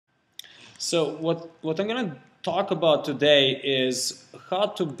So what I'm going to talk about today is how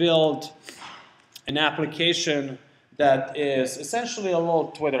to build an application that is essentially a little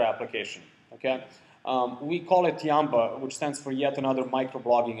Twitter application. Okay, we call it Yamba, which stands for Yet Another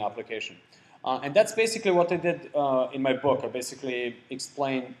Microblogging Application, and that's basically what I did in my book. I basically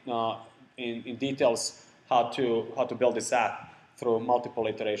explain in details how to build this app through multiple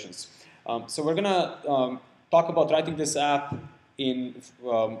iterations. So we're gonna talk about writing this app in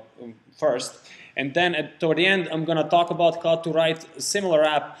first, and then toward the end I'm gonna talk about how to write a similar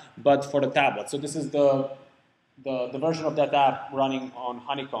app but for the tablet. So this is the version of that app running on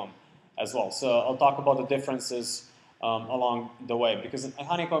Honeycomb as well. So I'll talk about the differences along the way, because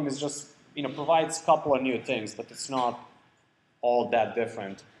Honeycomb is just, provides a couple of new things, but it's not all that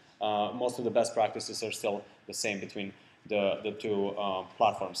different. Most of the best practices are still the same between the two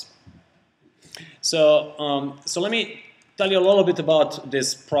platforms. So let me tell you a little bit about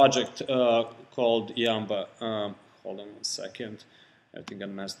this project called Yamba. Hold on a second. I think I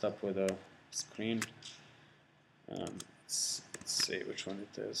messed up with a screen. Let's see which one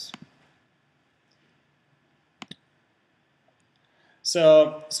it is.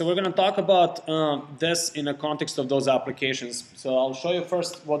 So we're going to talk about this in the context of those applications. So I'll show you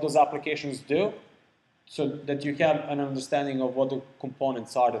first what those applications do, so that you have an understanding of what the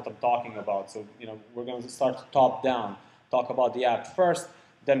components are that I'm talking about. So we're going to start top down, talk about the app first,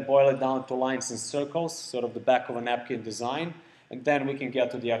 then boil it down to lines and circles, sort of the back of a napkin design, and then we can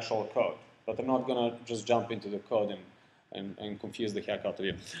get to the actual code. But I'm not going to just jump into the code and confuse the heck out of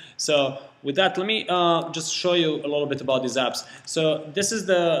you. So with that, let me just show you a little bit about these apps. So this is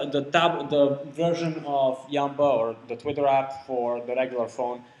the version of Yamba, or the Twitter app for the regular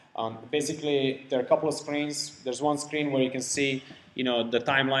phone. Basically, there are a couple of screens. There's one screen where you can see, the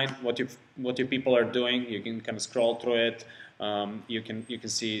timeline, what your people are doing. You can kind of scroll through it. You can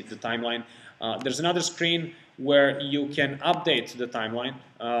see the timeline. There's another screen where you can update the timeline.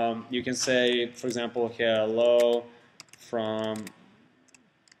 You can say, for example, hello from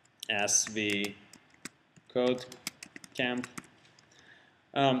SV Code Camp.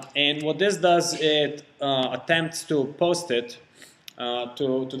 And what this does, it attempts to post it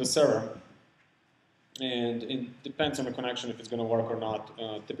to the server. And it depends on the connection if it's going to work or not.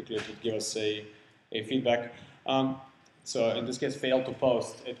 Typically, it would give us a feedback. So in this case, failed to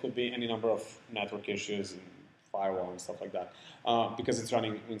post. It could be any number of network issues and firewall and stuff like that, because it's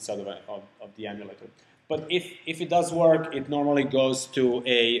running inside of the emulator. But if it does work, it normally goes to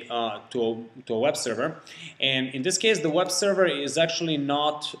a web server. And in this case, the web server is actually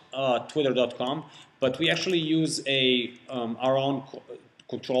not Twitter.com, but we actually use our own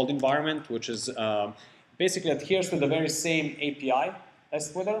controlled environment, which is basically adheres to the very same API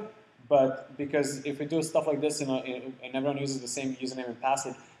as Twitter. But because if we do stuff like this and everyone uses the same username and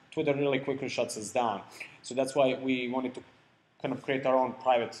password, Twitter really quickly shuts us down. So that's why we wanted to kind of create our own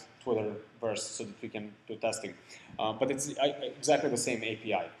private Twitterverse so that we can do testing. But it's exactly the same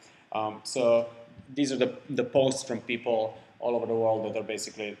API. So these are the posts from people all over the world that are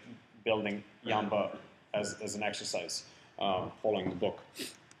basically building Yamba as an exercise, following the book.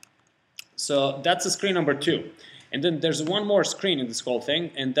 So that's the screen number 2. And then there's one more screen in this whole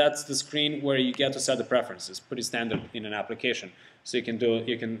thing, and that's the screen where you get to set the preferences. Pretty standard in an application. So you can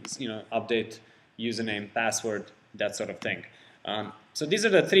update username, password, that sort of thing. So these are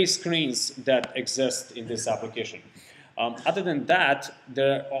the 3 screens that exist in this application. Other than that,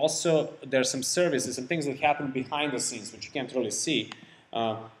 there are some services and things that happen behind the scenes, which you can't really see.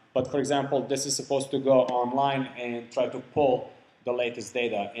 But for example, this is supposed to go online and try to pull the latest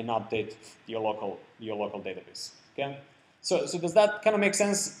data and update your local database. Okay. So does that kind of make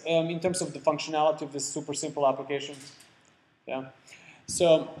sense in terms of the functionality of this super simple application? Yeah.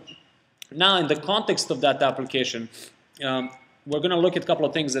 So now in the context of that application, we're going to look at a couple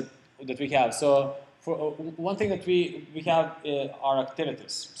of things that we have. So for one thing that we have are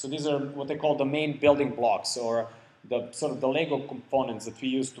activities. So these are what they call the main building blocks, or the sort of the Lego components that we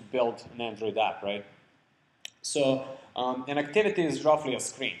use to build an Android app, right? So an activity is roughly a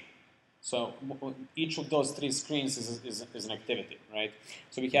screen. So each of those 3 screens is an activity, right?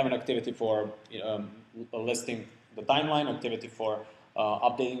 So we have an activity for listing the timeline, activity for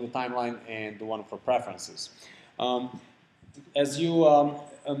updating the timeline, and the one for preferences. As you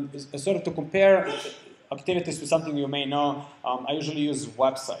sort of to compare activities to something you may know, I usually use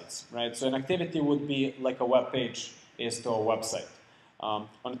websites, right? So an activity would be like a web page is to a website. On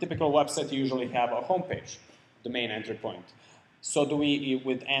a typical website, you usually have a home page, the main entry point. So do we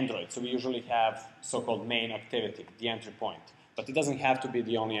with Android. So we usually have so-called main activity, the entry point. But it doesn't have to be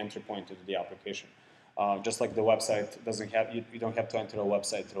the only entry point to the application. just like the website doesn't have, you don't have to enter a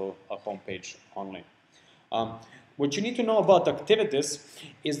website through a home page only. What you need to know about activities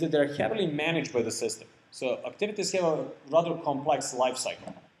is that they're heavily managed by the system. So activities have a rather complex life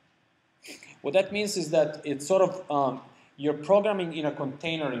cycle. What that means is that it's sort of, you're programming in a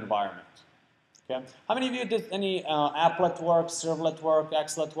container environment. Okay? How many of you did any applet work, servlet work,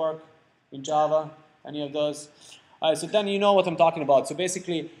 xlet work in Java? Any of those? So then you know what I'm talking about. So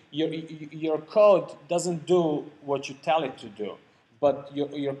basically, your code doesn't do what you tell it to do, but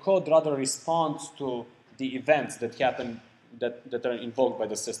your code rather responds to the events that happen, that are invoked by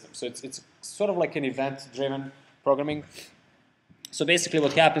the system. So it's sort of like an event-driven programming. So basically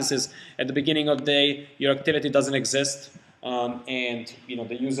what happens is, at the beginning of the day, your activity doesn't exist, and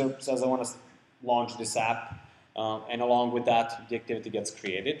the user says, I want to launch this app, and along with that, the activity gets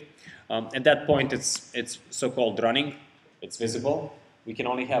created. At that point, it's so-called running. It's visible. We can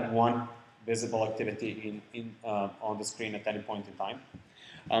only have one visible activity on the screen at any point in time.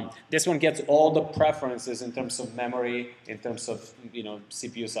 This one gets all the preferences in terms of memory, in terms of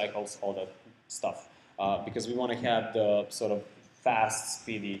CPU cycles, all that stuff, because we want to have the sort of fast,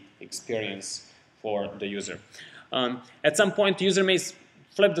 speedy experience for the user. At some point, the user may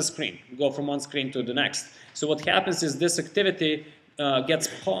flip the screen, go from one screen to the next. So what happens is this activity gets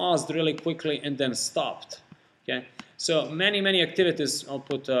paused really quickly and then stopped. Okay. So many activities. I'll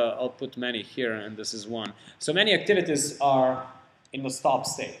put many here, and this is one. So many activities are in the stop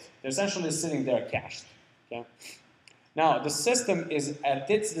state. They're essentially sitting there cached. Okay. Now the system is at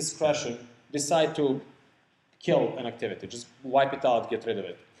its discretion decide to kill an activity, just wipe it out, get rid of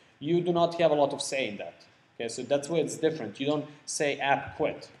it. You do not have a lot of say in that. Okay, so that's where it's different. You don't say app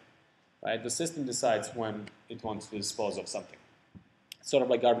quit, right? The system decides when it wants to dispose of something. It's sort of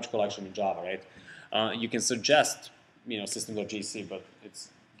like garbage collection in Java, right? You can suggest, system.gc, but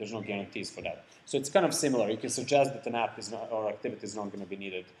there's no guarantees for that. So it's kind of similar. You can suggest that an app is not, or activity is not going to be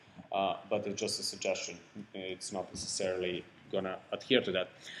needed, but it's just a suggestion. It's not necessarily going to adhere to that.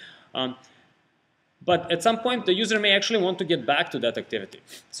 But at some point, the user may actually want to get back to that activity.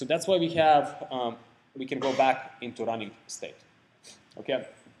 So that's why we can go back into running state. Okay.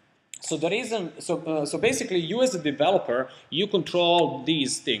 So the reason, so basically, you as a developer, you control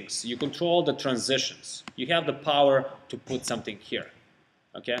these things. You control the transitions. You have the power to put something here.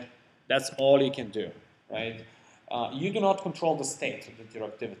 Okay. That's all you can do, right? You do not control the state that your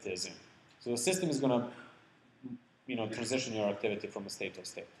activity is in. So the system is going to, transition your activity from a state to a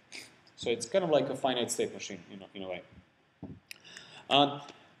state. So it's kind of like a finite state machine, in a way.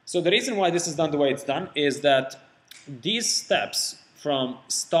 So the reason why this is done the way it's done is that these steps from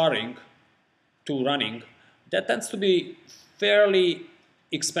starting to running, that tends to be fairly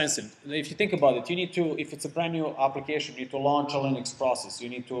expensive. If you think about it, you need to, if it's a brand new application, you need to launch a Linux process. You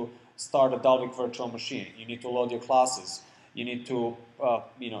need to start a Dalvik virtual machine. You need to load your classes. You need to,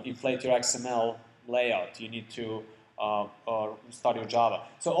 inflate your XML layout. You need to start your Java.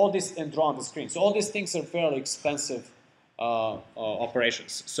 So all this, and draw on the screen. So all these things are fairly expensive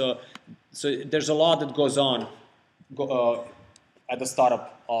operations. So there's a lot that goes on at the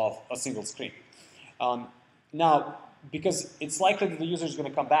startup of a single screen. Now, because it's likely that the user is going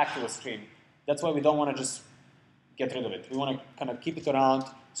to come back to a screen, that's why we don't want to just get rid of it. We want to kind of keep it around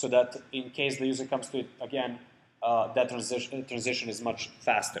so that in case the user comes to it again, that transition is much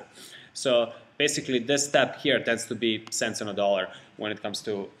faster. So basically, this step here tends to be cents on a dollar when it comes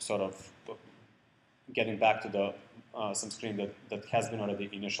to sort of getting back to the some screen that has been already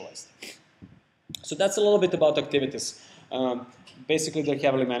initialized. So that's a little bit about activities. Basically, they're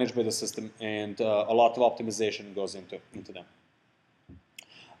heavily managed by the system, and a lot of optimization goes into them.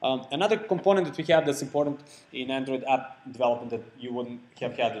 Another component that we have that's important in Android app development that you wouldn't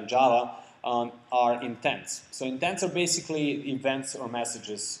have had in Java are intents. So intents are basically events or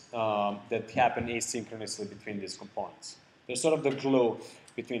messages that happen asynchronously between these components. They're sort of the glue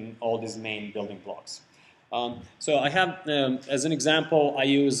between all these main building blocks. So I have, as an example, I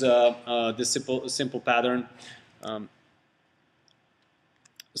use this simple pattern.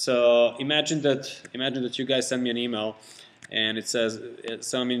 So imagine that you guys send me an email, and it says,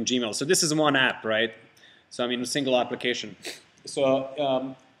 so I'm in Gmail. So this is one app, right? So I'm in a single application.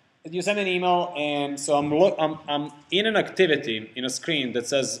 So you send an email, and so I'm in an activity in a screen that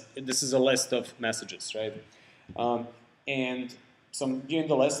says this is a list of messages, right? And so I'm viewing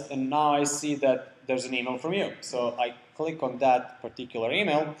the list, and now I see that there's an email from you. So I click on that particular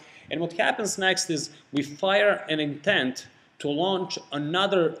email, and what happens next is we fire an intent to launch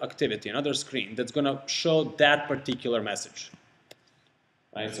another activity, another screen that's going to show that particular message.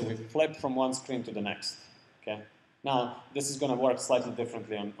 Right? So we flip from one screen to the next. Okay? Now, this is going to work slightly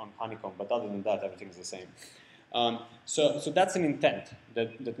differently on Honeycomb, but other than that, everything is the same. So that's an intent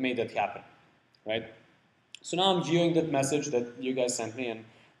that made that happen, right? So now I'm viewing that message that you guys sent me, and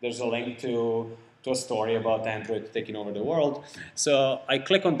there's a link to a story about Android taking over the world. So I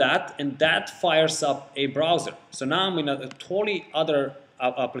click on that, and that fires up a browser. So now I'm in a totally other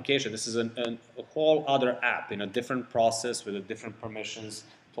application. This is a whole other app in a different process with a different permissions,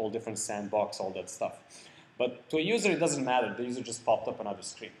 whole different sandbox, all that stuff. But to a user, it doesn't matter. The user just popped up another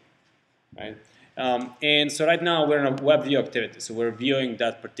screen, right? And so right now we're in a web view activity. So we're viewing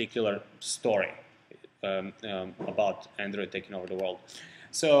that particular story about Android taking over the world.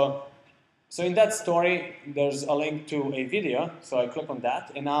 So in that story, there's a link to a video. So I click on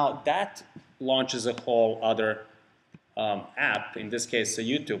that, and now that launches a whole other app. In this case, a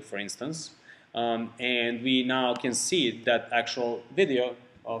YouTube, for instance. And we now can see that actual video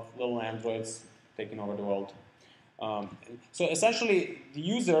of little androids taking over the world. So essentially, the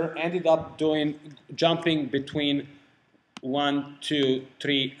user ended up jumping between 1, 2,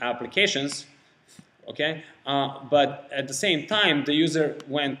 3 applications, okay? But at the same time, the user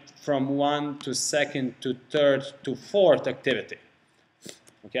went from 1 to 2nd to 3rd to 4th activity,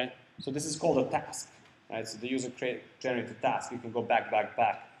 okay? So this is called a task, right? So the user generates a task. You can go back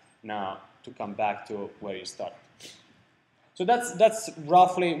now to come back to where you started. So that's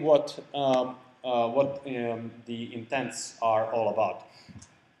roughly what the intents are all about.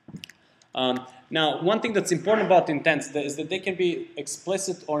 Now, one thing that's important about intents is that they can be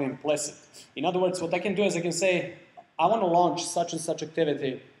explicit or implicit. In other words, what I can do is I can say, I want to launch such and such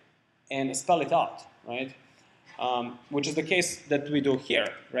activity and spell it out, right? Which is the case that we do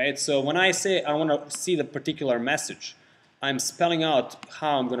here, right? So when I say I want to see the particular message, I'm spelling out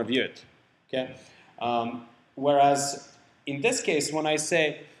how I'm going to view it, okay? Whereas in this case, when I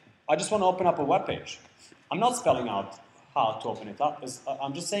say I just want to open up a web page, I'm not spelling out how to open it up.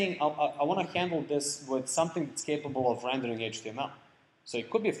 I'm just saying I want to handle this with something that's capable of rendering HTML. So it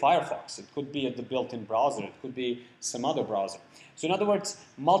could be Firefox, it could be the built-in browser, it could be some other browser. So in other words,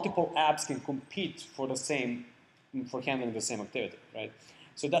 multiple apps can compete for handling the same activity, right?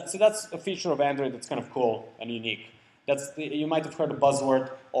 So that's a feature of Android that's kind of cool and unique. You might have heard the buzzword,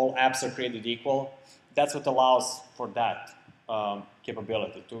 all apps are created equal. That's what allows for that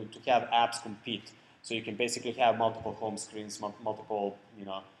capability, to have apps compete. So you can basically have multiple home screens, multiple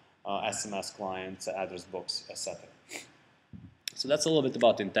SMS clients, address books, etc. So that's a little bit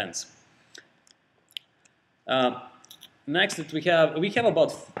about intents. Next, that we have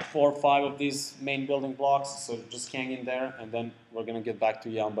about 4 or 5 of these main building blocks. So just hang in there, and then we're going to get back to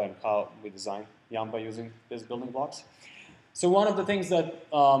Yamba and how we design Yamba using these building blocks. So one of the things that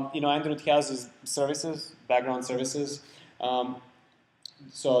Android has is services, background services.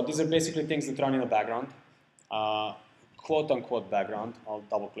 So these are basically things that run in the background, quote-unquote background. I'll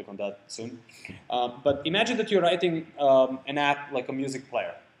double-click on that soon. But imagine that you're writing an app like a music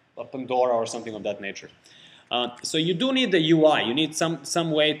player, a Pandora or something of that nature. So you do need the UI. You need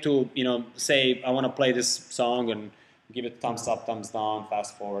some way to say I want to play this song and give it thumbs up, thumbs down,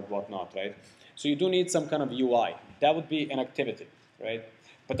 fast forward, whatnot, right? So you do need some kind of UI. That would be an activity, right?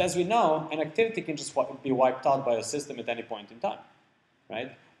 But as we know, an activity can just be wiped out by a system at any point in time,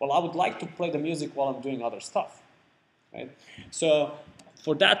 right? Well, I would like to play the music while I'm doing other stuff, right? So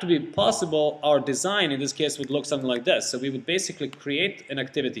for that to be possible, our design in this case would look something like this. So we would basically create an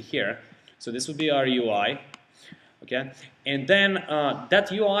activity here. So this would be our UI, okay? And then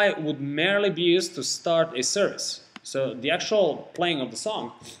that UI would merely be used to start a service. So the actual playing of the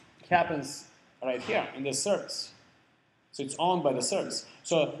song happens right here in this service. So it's owned by the service.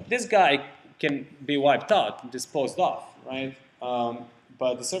 So this guy can be wiped out, disposed of, right?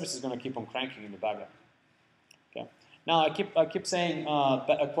 But the service is going to keep on cranking in the background. Okay. Now I keep saying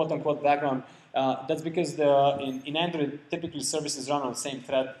quote-unquote background. That's because in Android typically services run on the same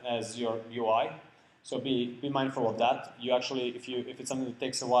thread as your UI. So be mindful of that. You actually, if it's something that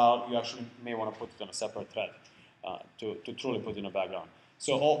takes a while, you actually may want to put it on a separate thread to truly put in a background.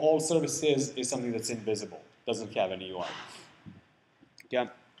 So all services is something that's invisible, doesn't have any UI. Yeah.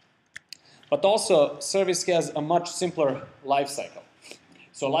 But also, service has a much simpler life cycle.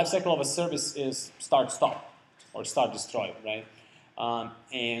 So life cycle of a service is start-stop or start-destroy, right?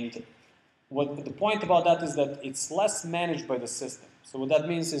 And what the point about that is that it's less managed by the system. So what that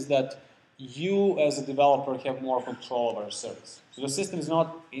means is that you as a developer have more control over a service. So the system is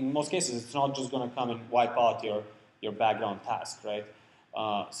not, in most cases, it's not just going to come and wipe out your background task, right?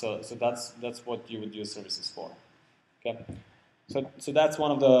 So that's what you would use services for. Okay. So that's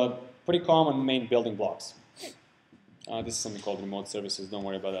one of the pretty common main building blocks. This is something called remote services. Don't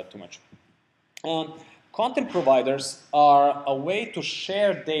worry about that too much. content providers are a way to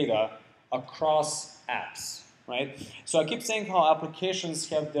share data across apps, right? So I keep saying how applications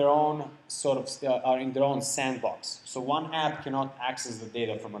have their own sort of, are in their own sandbox. So one app cannot access the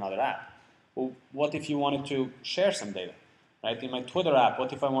data from another app. Well, what if you wanted to share some data, right? In my Twitter app,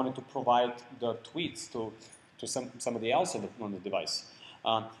 what if I wanted to provide the tweets to somebody else on the device?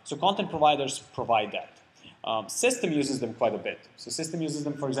 So content providers provide that. System uses them quite a bit. So system uses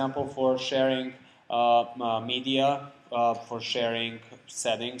them, for example, for sharing media, for sharing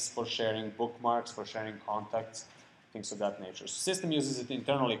settings, for sharing bookmarks, for sharing contacts, things of that nature. So system uses it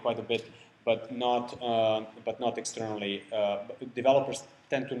internally quite a bit, but not externally. Developers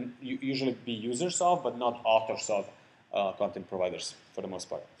tend to usually be users of, but not authors of content providers for the most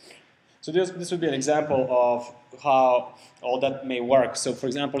part. So this would be an example of how all that may work. So for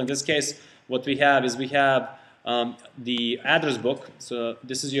example, in this case, what we have is we have the address book. So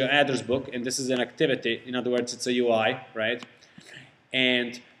this is your address book, and this is an activity. In other words, it's a UI, right?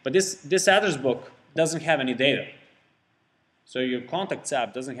 But this address book doesn't have any data. So your Contacts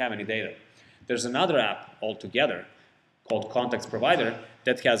app doesn't have any data. There's another app altogether called Contacts Provider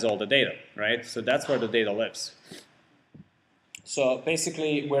that has all the data, right? So that's where the data lives. So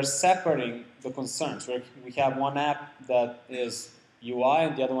basically, we're separating the concerns. We have one app that is UI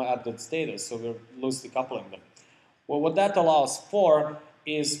and the other one app that's data, so we're loosely coupling them. Well, what that allows for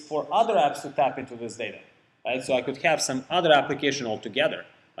is for other apps to tap into this data, right? So I could have some other application altogether,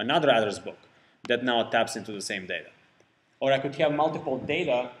 another address book, that now taps into the same data. Or I could have multiple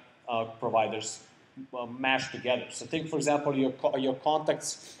data providers mashed together. So think, for example, your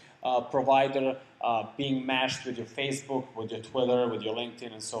contacts provider being mashed with your Facebook, with your Twitter, with your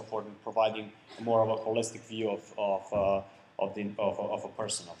LinkedIn, and so forth, and providing more of a holistic view of a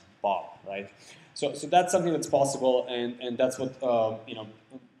person, of Bob, right? So that's something that's possible, and that's what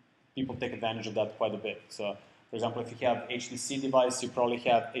people take advantage of that quite a bit. So, for example, if you have HTC device, you probably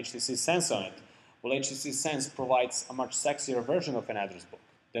have HTC Sense on it. Well, HTC Sense provides a much sexier version of an address book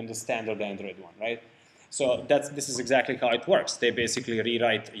than the standard Android one, right? So this is exactly how it works. They basically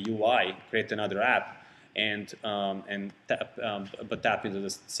rewrite a UI, create another app, but tap into the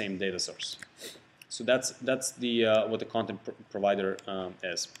same data source. So that's what the content provider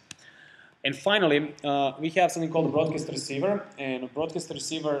is. And finally, we have something called a broadcast receiver, and a broadcast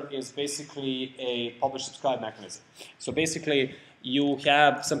receiver is basically a publish-subscribe mechanism. So basically, you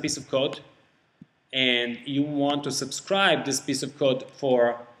have some piece of code, and you want to subscribe this piece of code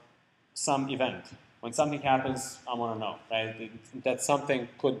for some event. When something happens, I want to know, right? That something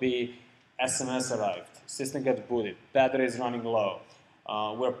could be SMS arrived, system gets booted, battery is running low,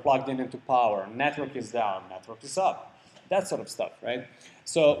 we're plugged into power, network is down, network is up, that sort of stuff, right?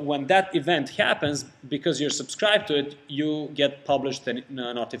 So when that event happens, because you're subscribed to it, you get published a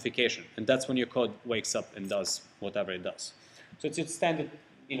notification, and that's when your code wakes up and does whatever it does. So it's a standard,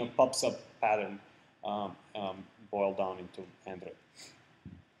 pops up pattern boiled down into Android.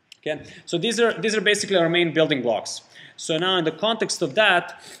 Okay, so these are basically our main building blocks. So now, in the context of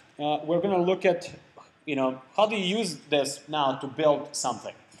that, we're going to look at, how do you use this now to build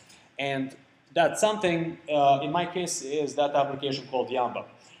something, and that something, in my case, is that application called Yamba.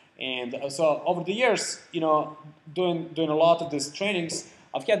 And so over the years, doing a lot of these trainings,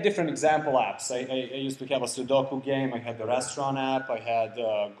 I've had different example apps. I used to have a Sudoku game. I had the restaurant app. I had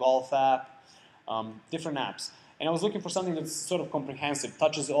a golf app. Different apps. And I was looking for something that's sort of comprehensive,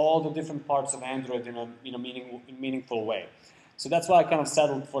 touches all the different parts of Android in a meaningful way. So that's why I kind of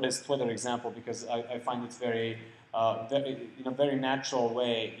settled for this Twitter example, because I find it's very, in a very natural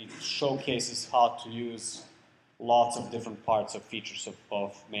way, it showcases how to use lots of different parts of features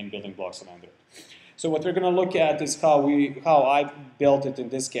of main building blocks of Android. So what we're going to look at is how I built it in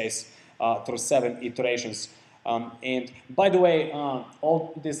this case through 7 iterations. And by the way,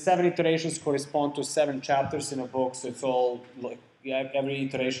 all these 7 iterations correspond to 7 chapters in a book, so it's all, every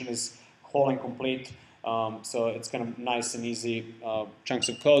iteration is whole and complete, so it's kind of nice and easy chunks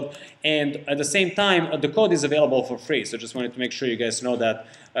of code. And at the same time, the code is available for free, so just wanted to make sure you guys know that.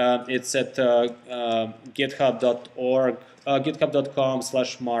 It's at github.org,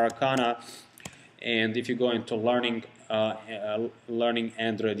 github.com/Maracana, and if you go into learning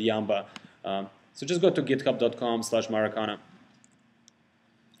Android Yamba, so just go to github.com/Maracana,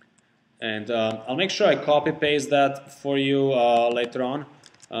 and I'll make sure I copy-paste that for you later on,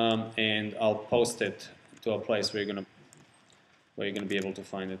 and I'll post it to a place where you're gonna be able to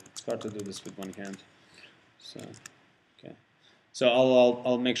find it. It's hard to do this with one hand, so okay. So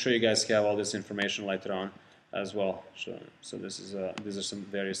I'll make sure you guys have all this information later on as well. So these are some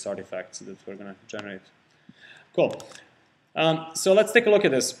various artifacts that we're gonna generate. Cool. So let's take a look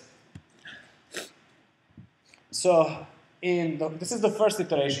at this. So this is the first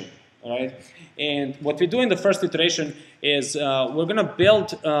iteration, right? And what we do in the first iteration is we're going to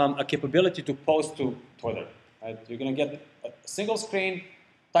build a capability to post to Twitter. Right? You're going to get a single screen,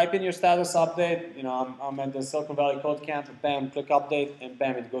 type in your status update. You know, I'm at the Silicon Valley Code Camp. Bam, click update, and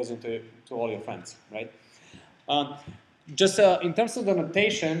bam, it goes into all your friends, right? Just in terms of the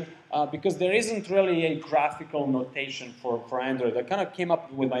notation, because there isn't really a graphical notation for Android, I kind of came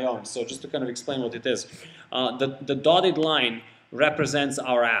up with my own. So just to kind of explain what it is, the dotted line represents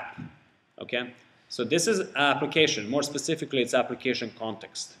our app. Okay, so this is application. More specifically, it's application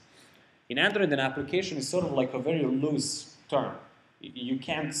context. In Android, an application is sort of like a very loose term. You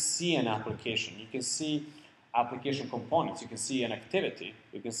can't see an application. You can see application components. You can see an activity.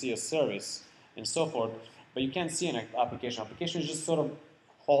 You can see a service, and so forth. But you can't see an application. Application is just sort of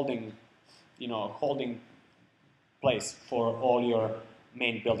holding place for all your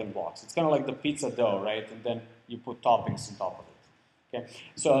main building blocks. It's kind of like the pizza dough, right? And then you put toppings on top of it. Okay.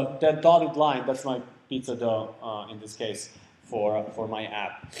 So that dotted line, that's my pizza dough in this case for my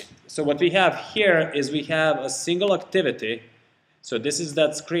app. So what we have here is we have a single activity. So this is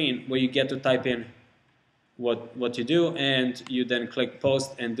that screen where you get to type in what you do, and you then click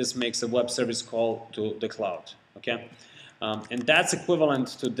post, and this makes a web service call to the cloud. Okay, and that's equivalent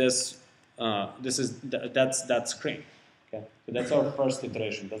to this. That's that screen. Okay, so that's our first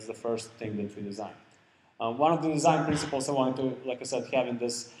iteration. That's the first thing that we designed. One of the design principles I wanted to, like I said, have in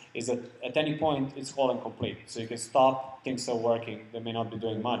this is that at any point it's call and complete. So you can stop, things are working. They may not be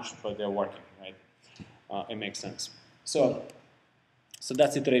doing much, but they're working, right? It makes sense. So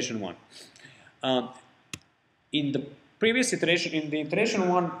that's iteration one. In the previous iteration, in the iteration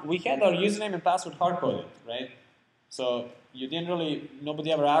one, we had our username and password hard-coded, right? So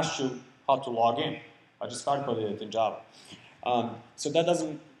nobody ever asked you how to log in. I just hard-coded it in Java. So that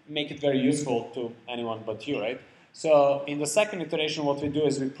doesn't make it very useful to anyone but you, right? So in the second iteration, what we do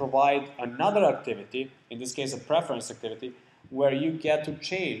is we provide another activity, in this case a preference activity, where you get to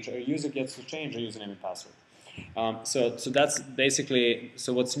change, or a user gets to change a username and password. So that's basically,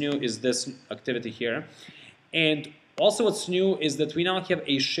 so what's new is this activity here. And also what's new is that we now have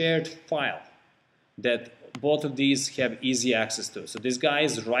a shared file that both of these have easy access to. So this guy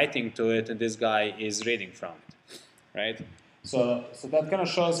is writing to it and this guy is reading from it, right? So that kind of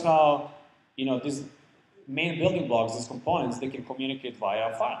shows how, these main building blocks, these components, they can communicate via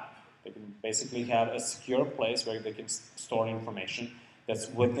a file. They can basically have a secure place where they can store information that's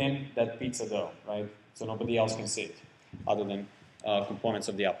within that pizza dough, right? So nobody else can see it other than components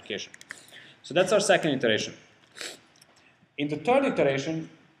of the application. So that's our second iteration. In the third iteration,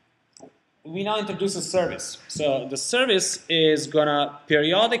 we now introduce a service. So the service is going to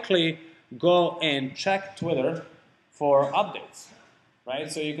periodically go and check Twitter for updates,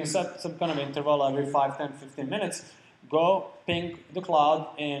 right? So you can set some kind of interval every 5, 10, 15 minutes, go ping the cloud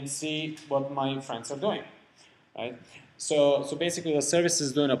and see what my friends are doing, right? So basically the service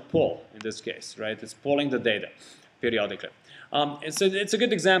is doing a pull in this case, right? It's pulling the data periodically. It's a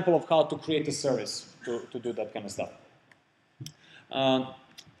good example of how to create a service to do that kind of stuff.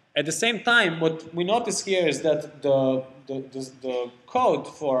 At the same time, what we notice here is that the code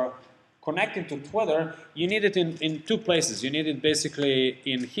for connecting to Twitter, you need it in two places. You need it basically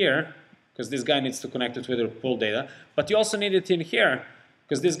in here, because this guy needs to connect to Twitter, pull data, but you also need it in here,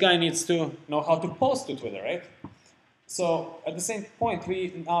 because this guy needs to know how to post to Twitter, right? So at the same point,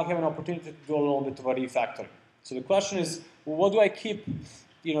 we now have an opportunity to do a little bit of a refactoring. So the question is, well, what do I keep,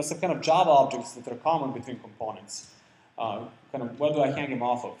 some kind of Java objects that are common between components? Where do I hang them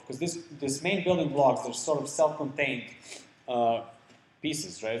off of? Because this main building blocks, they're sort of self-contained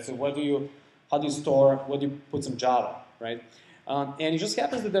pieces, right? So how do you store, where do you put some Java, right? And it just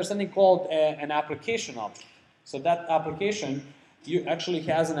happens that there's something called an application object. So that application, you actually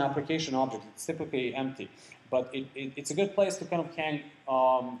has an application object. It's typically empty, but it's a good place to kind of hang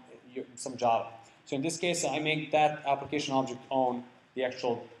some Java. So in this case, I make that application object own the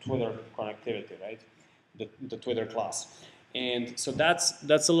actual Twitter connectivity, right? The Twitter class. And so that's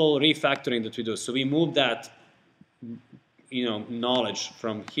a little refactoring that we do. So we move that, knowledge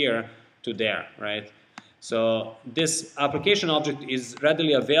from here to there, right? So this application object is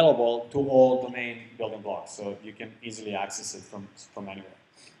readily available to all the main building blocks. So you can easily access it from anywhere,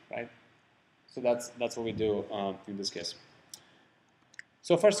 right? So that's what we do in this case.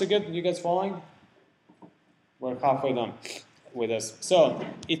 So far so good. You guys following? We're halfway done with this. So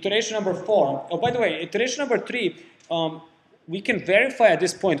iteration number 4. Oh, by the way, iteration number 3, we can verify at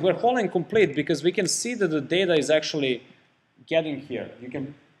this point. We're whole and complete because we can see that the data is actually getting here. You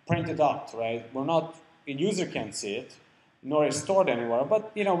can print it out, right? The user can't see it, nor is stored anywhere,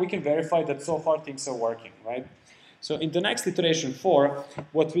 but we can verify that so far things are working, right? So in the next iteration 4,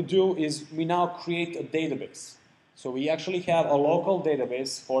 what we do is we now create a database. So we actually have a local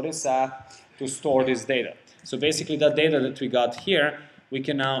database for this app to store this data. So basically that data that we got here, we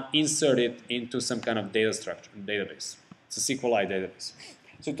can now insert it into some kind of data structure, database. It's a SQLite database.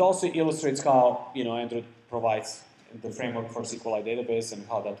 So it also illustrates how Android provides the framework for SQLite database and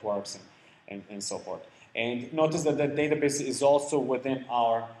how that works and so forth. And notice that the database is also within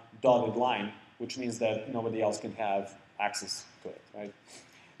our dotted line, which means that nobody else can have access to it, right?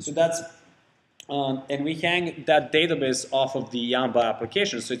 So that's, and we hang that database off of the Yamba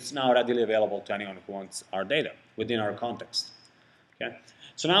application, so it's now readily available to anyone who wants our data within our context. Okay.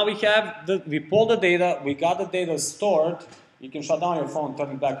 So now we pull the data, we got the data stored. You can shut down your phone,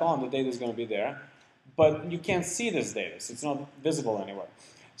 turn it back on, the data is going to be there, but you can't see this data, so it's not visible anywhere.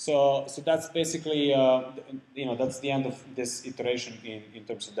 So that's basically, that's the end of this iteration in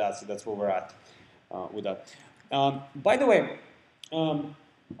terms of that. So that's where we're at with that. By the way, well,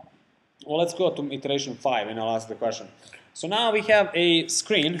 let's go to iteration 5, and I'll ask the question. So now we have a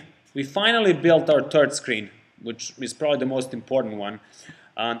screen. We finally built our third screen, which is probably the most important one,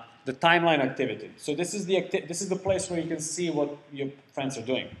 the timeline activity. So this is the place where you can see what your friends are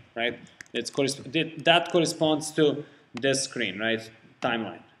doing, right? That corresponds to this screen, right?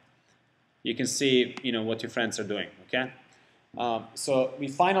 Timeline. You can see, what your friends are doing, okay? So we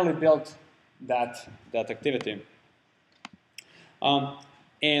finally built that activity.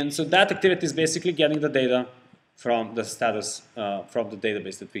 And so that activity is basically getting the data from the status, from the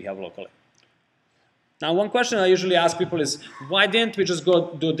database that we have locally. Now, one question I usually ask people is, why didn't we just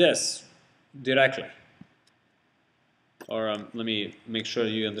go do this directly? Or let me make sure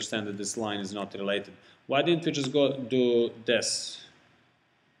you understand that this line is not related. Why didn't we just go do this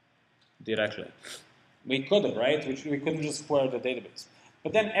directly? We could have, right? We couldn't just query the database.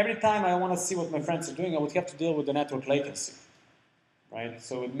 But then every time I want to see what my friends are doing, I would have to deal with the network latency, right?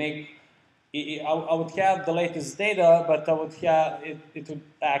 So I would have the latest data, but it would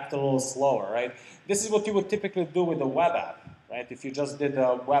act a little slower, right? This is what you would typically do with a web app, right? If you just did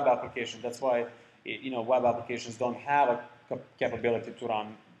a web application, that's why web applications don't have a capability to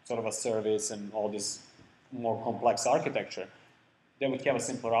run sort of a service and all this more complex architecture. They would have a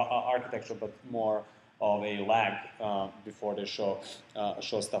simpler architecture, but more of a lag before they show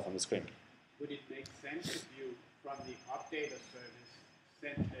stuff on the screen. Would it make sense if you, from the updater service,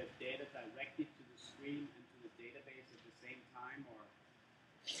 send the data directly to the screen and to the database at the same time,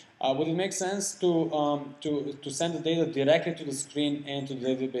 or? Would it make sense to send the data directly to the screen and to the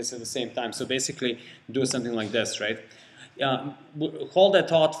database at the same time? So basically, do something like this, right? Hold that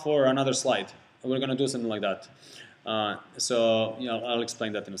thought for another slide. We're going to do something like that. I'll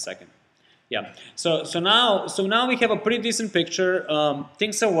explain that in a second. Yeah. So now we have a pretty decent picture.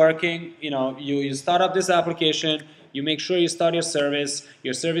 Things are working. You start up this application. You make sure you start your service.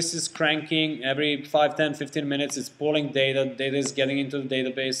 Your service is cranking every 5, 10, 15 minutes. It's pulling data. Data is getting into the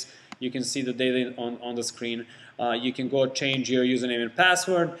database. You can see the data on the screen. You can go change your username and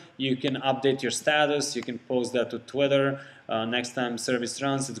password. You can update your status. You can post that to Twitter. Next time service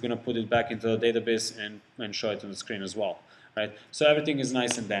runs, it's going to put it back into the database and show it on the screen as well. Right? So everything is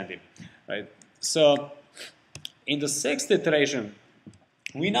nice and dandy. Right? So in the 6th iteration,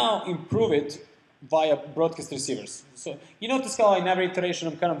 we now improve it via broadcast receivers. So you notice how in every iteration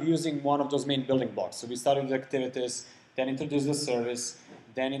I'm kind of using one of those main building blocks. So we started with activities, then introduced the service,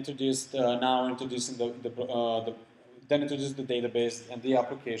 then introduced now we're introducing then introduced the database and the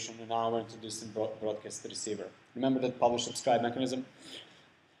application, and now we're introducing broadcast receiver. Remember that publish subscribe mechanism?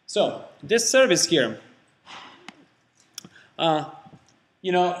 So this service here,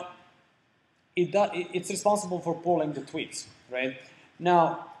 it's responsible for pulling the tweets, right?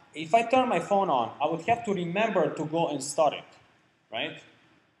 Now, if I turn my phone on, I would have to remember to go and start it, right?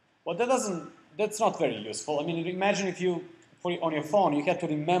 Well, that's not very useful. I mean, imagine if on your phone, you had to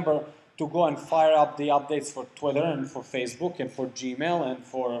remember to go and fire up the updates for Twitter and for Facebook and for Gmail and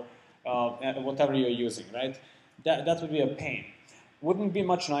for whatever you're using, right? That would be a pain. Wouldn't it be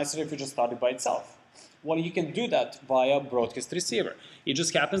much nicer if you just started by itself? Well, you can do that via broadcast receiver. It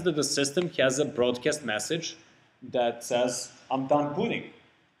just happens that the system has a broadcast message that says, I'm done booting,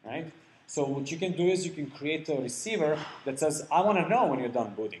 right? So what you can do is you can create a receiver that says, I want to know when you're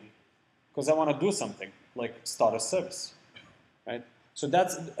done booting because I want to do something like start a service, right? So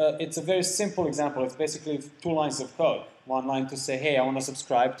it's a very simple example. It's basically 2 lines of code. One line to say, hey, I want to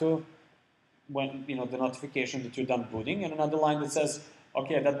subscribe to when the notification that you're done booting, and another line that says,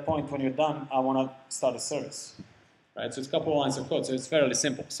 okay, at that point when you're done, I want to start a service. right? So it's a couple of lines of code, so it's fairly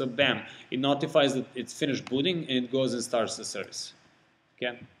simple. So bam, it notifies that it's finished booting, and it goes and starts the service.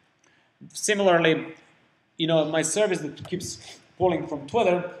 Okay. Similarly, my service that keeps pulling from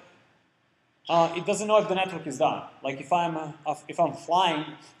Twitter, it doesn't know if the network is down. Like if I'm flying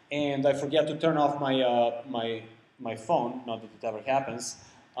and I forget to turn off my phone, not that it ever happens,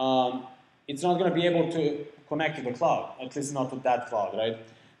 it's not going to be able to connect to the cloud, at least not to that cloud, right?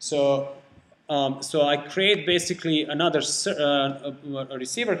 So I create basically another a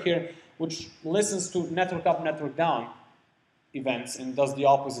receiver here, which listens to network up, network down events and does the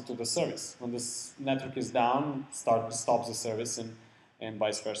opposite to the service. When this network is down, stops the service, and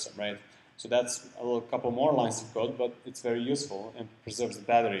vice versa, right? So that's a couple more lines of code, but it's very useful and preserves the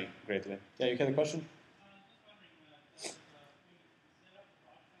battery greatly. Yeah, you had a question?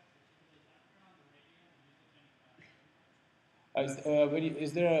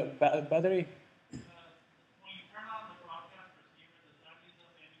 Is there a battery?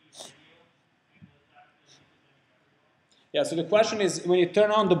 Yeah, so the question is, when you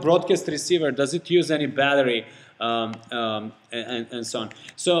turn on the broadcast receiver, does it use any battery and so on?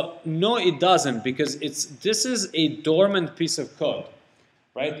 So no, it doesn't, because this is a dormant piece of code,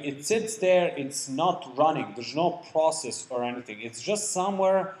 right? It sits there, it's not running, there's no process or anything. It's just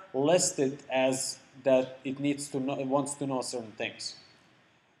somewhere listed as that it needs to know, it wants to know certain things.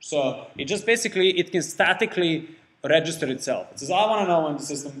 So it just basically, it can statically register itself. It says, I want to know when the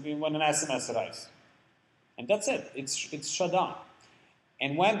system, when an SMS arrives. And that's it. It's shut down.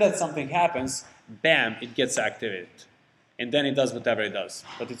 And when that something happens, bam, it gets activated. And then it does whatever it does.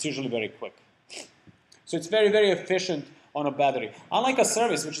 But it's usually very quick. So it's very, very efficient on a battery. Unlike a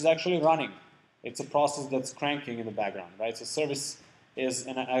service, which is actually running. It's a process that's cranking in the background, right? So service is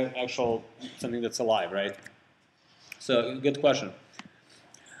an actual something that's alive, right? So good question.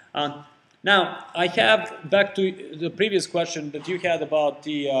 Now, I have, back to the previous question that you had about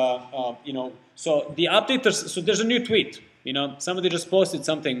the, so the updaters, so there's a new tweet, somebody just posted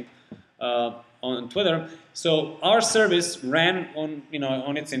something on Twitter. So our service ran on,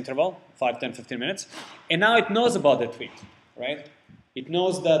 on its interval, 5, 10, 15 minutes, and now it knows about the tweet, right? It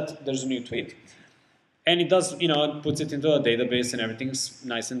knows that there's a new tweet, and it does, it puts it into a database and everything's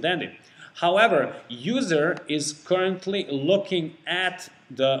nice and dandy. However, user is currently looking at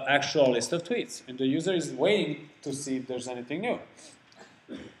the actual list of tweets, and the user is waiting to see if there's anything new.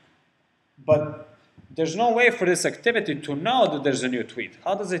 But there's no way for this activity to know that there's a new tweet.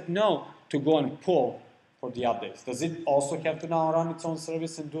 How does it know to go and pull for the updates? Does it also have to now run its own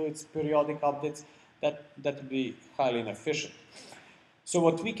service and do its periodic updates? That would be highly inefficient. So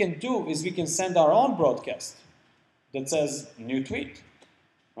what we can do is we can send our own broadcast that says new tweet,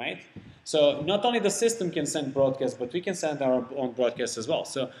 right? So not only the system can send broadcast, but we can send our own broadcast as well.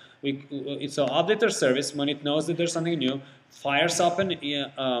 So it's an updater service. When it knows that there's something new, fires up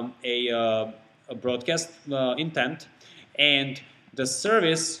a broadcast intent, and the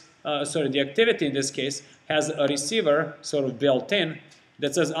service, the activity in this case, has a receiver sort of built in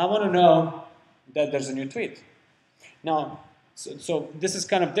that says, I want to know that there's a new tweet. Now, so this is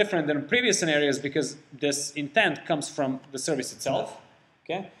kind of different than previous scenarios because this intent comes from the service itself,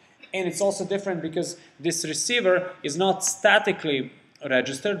 okay? And it's also different because this receiver is not statically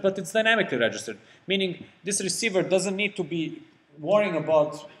registered, but it's dynamically registered. Meaning this receiver doesn't need to be worrying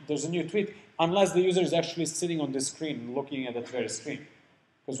about there's a new tweet unless the user is actually sitting on the screen and looking at that very screen.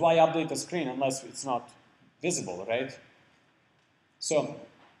 Because why update a screen unless it's not visible, right? So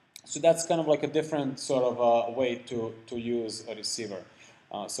that's kind of like a different sort of way to use a receiver.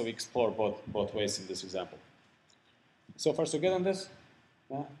 So we explore both ways in this example. So far so good on this?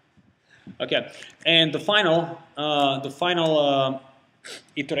 Yeah. Okay, and the final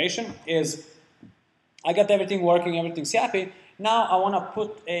iteration is I got everything working, everything's happy. Now I want to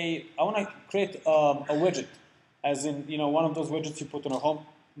create a widget, as in one of those widgets you put on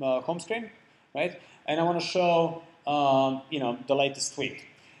a home screen, right? And I want to show the latest tweet.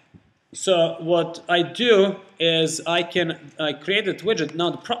 So what I do is I create that widget. Now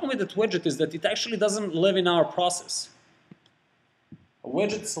the problem with that widget is that it actually doesn't live in our process.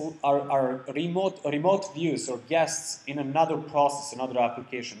 Widgets are remote views or guests in another process, another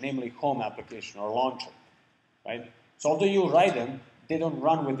application, namely home application or launcher, right? So although you write them, they don't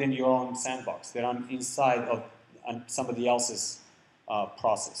run within your own sandbox. They run inside of somebody else's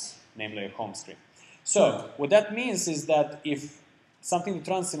process, namely a home screen. So what that means is that if something that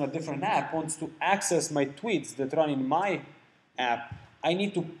runs in a different app wants to access my tweets that run in my app, I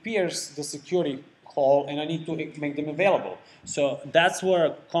need to pierce the security call and I need to make them available. So that's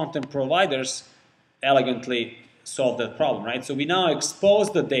where content providers elegantly solve that problem, right? So we now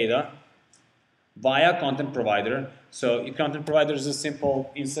expose the data via content provider So your content provider is a simple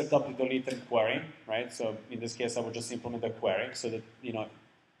insert, update, delete, and query, right? So in this case, I would just implement a query so that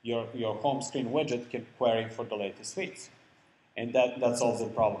your home screen widget can query for the latest tweets, and that solves the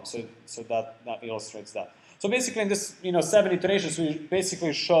problem. So that illustrates that. So basically, in this 7 iterations, we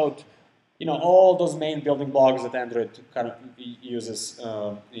basically showed all those main building blocks that Android kind of uses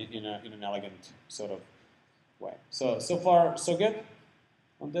in an elegant sort of way. So far so good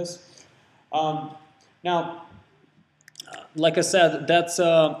on this. Now, like I said,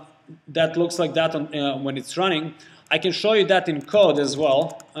 that looks like that when it's running. I can show you that in code as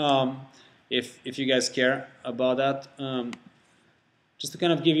well, if you guys care about that. Just to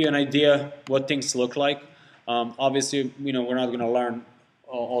kind of give you an idea what things look like. Obviously, we're not going to learn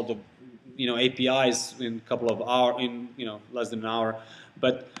all the APIs in a couple of hours, in less than an hour.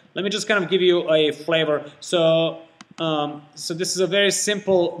 But let me just kind of give you a flavor. So this is a very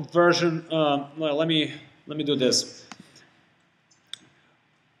simple version. Well, let me do this.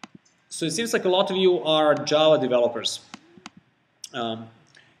 So it seems like a lot of you are Java developers.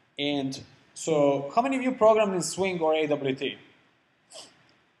 And so how many of you programmed in Swing or AWT?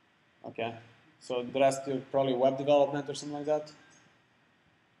 Okay. So the rest are probably web development or something like that.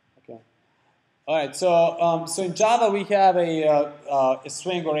 Okay. All right. So in Java we have a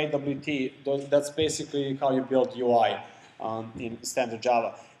Swing or AWT. That's basically how you build UI in standard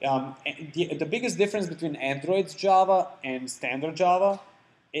Java. The biggest difference between Android's Java and standard Java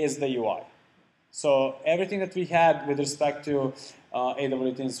is the UI. So everything that we had with respect to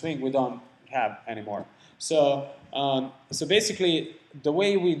AWT and Swing, we don't have anymore. So basically, the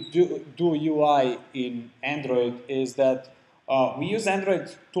way we do UI in Android is that we use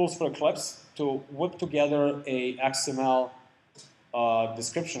Android tools for Eclipse to whip together a XML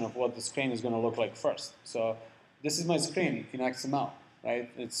description of what the screen is going to look like first. So this is my screen in XML,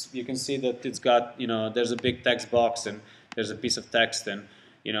 right? You can see that it's got there's a big text box and there's a piece of text, and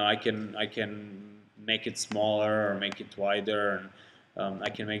I can make it smaller or make it wider, and I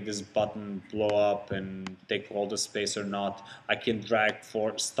can make this button blow up and take all the space or not. I can drag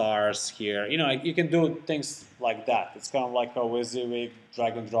 4 stars here. You can do things like that. It's kind of like a WYSIWYG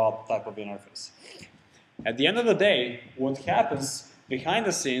drag and drop type of interface. At the end of the day, what happens behind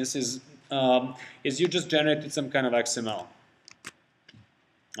the scenes is you just generated some kind of XML.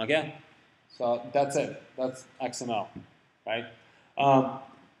 Okay, so that's it. That's XML, right?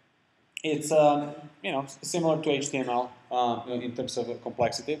 It's similar to HTML in terms of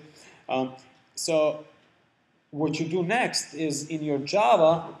complexity. So what you do next is in your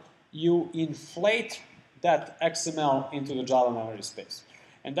Java, you inflate that XML into the Java memory space,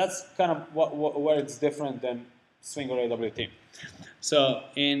 and that's kind of where it's different than Swing or AWT. So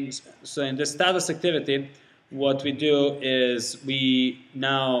in the status activity, what we do is we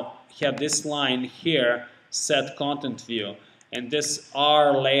now have this line here, set content view. And this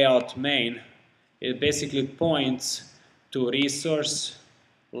R layout main, it basically points to resource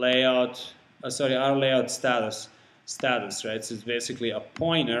layout, R layout status, right? So it's basically a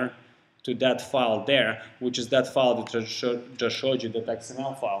pointer to that file there, which is that file that just showed you, that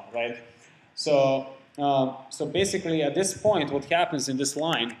XML file, right? So basically at this point, what happens in this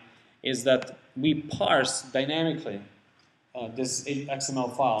line is that we parse dynamically this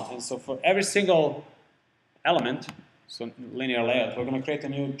XML file. And so for every single element, so linear layout, we're going to create a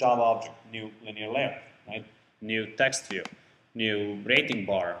new Java object, new linear layout, right? New text view, new rating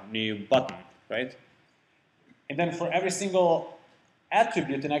bar, new button, right? And then for every single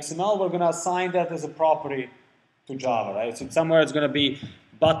attribute in XML, we're going to assign that as a property to Java, right? So somewhere it's going to be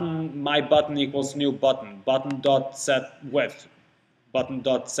button, my button equals new button, button.set width,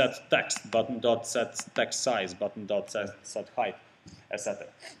 button.set text, button.set text size, button.set height, etc.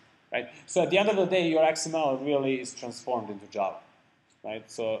 Right? So at the end of the day, your XML really is transformed into Java, right?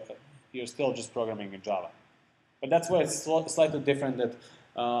 So you're still just programming in Java. But that's why it's slightly different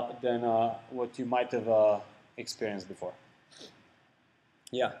than what you might have experienced before.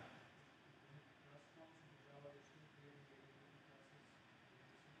 Yeah?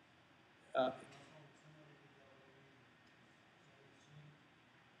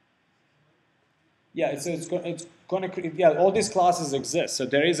 Yeah, it's going to, yeah, all these classes exist. So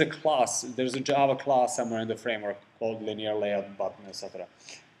there is a class, there's a Java class somewhere in the framework called linear layout button, etc.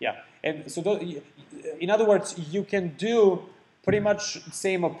 Yeah, and so in other words, you can do pretty much the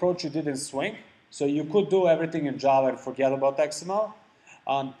same approach you did in Swing. So you could do everything in Java and forget about XML.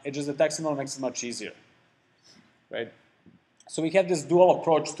 It's just that XML makes it much easier, right? So we have this dual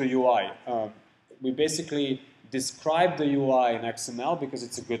approach to UI. We basically describe the UI in XML because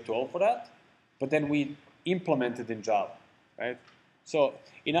it's a good tool for that, but then we implement it in Java, right? So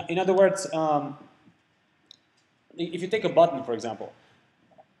in other words, if you take a button, for example,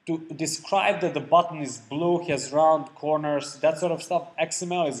 to describe that the button is blue, has round corners, that sort of stuff,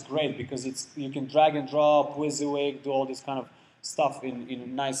 XML is great because you can drag and drop, WYSIWYG, do all this kind of stuff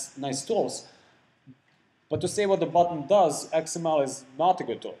in nice tools. But to say what the button does, XML is not a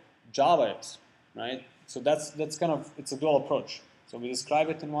good tool. Java is, right? So that's kind of, it's a dual approach. So we describe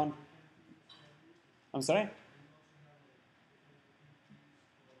it in one. I'm sorry?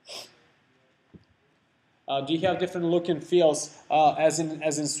 Do you have different look and feels as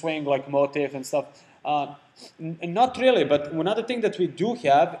in Swing, like Motif and stuff? Not really, but another thing that we do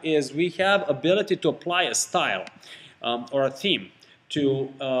have is we have ability to apply a style or a theme to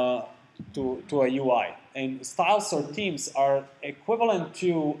a UI. And styles or themes are equivalent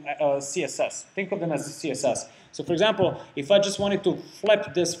to CSS. Think of them as CSS. So for example, if I just wanted to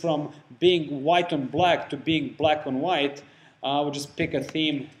flip this from being white on black to being black on white, I would just pick a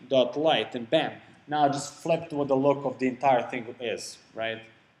theme.light and bam. Now I just flipped what the look of the entire thing is, right?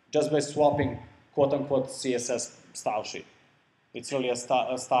 Just by swapping quote-unquote CSS style sheet. It's really a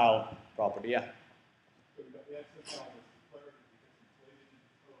style property, yeah. So the access file is declared because inflation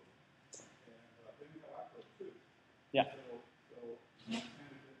code, and then we have our code too. Yeah. So kind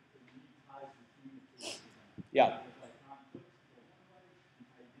of the lead ties between the two. Yeah. There's like conflicts, so one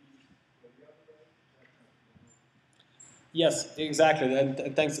way, IDs, so the other way, that kind of thing. Yes, exactly,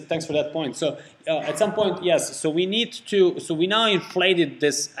 and thanks for that point. So at some point, yes, so we need to, so we now inflated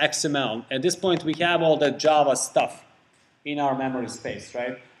this XML. At this point, we have all the Java stuff in our memory space,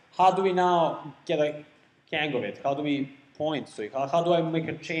 right? How do we now get a hang of it? How do we point to it? How do I make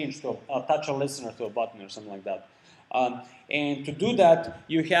a change to touch a listener to a button or something like that? And to do that,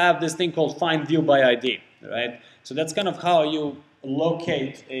 you have this thing called find view by ID, right? So that's kind of how you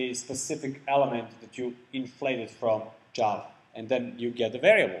locate a specific element that you inflated from Java, and then you get the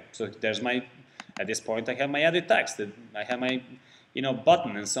variable. So there's my, at this point I have my edit text, I have my,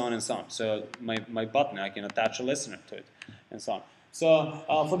 button and so on and so on. So my button, I can attach a listener to it and so on. So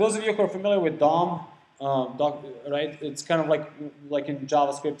for those of you who are familiar with DOM, right, it's kind of like in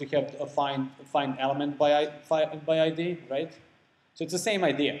JavaScript you have a find element by ID, right? So it's the same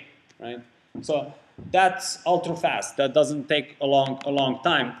idea, right? So that's ultra fast. That doesn't take a long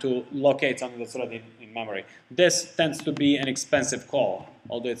time to locate something that's already in memory. This tends to be an expensive call,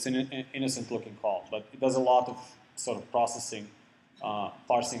 although it's an innocent looking call, but it does a lot of sort of processing,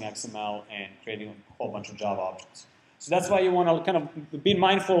 parsing XML and creating a whole bunch of Java objects. So that's why you want to kind of be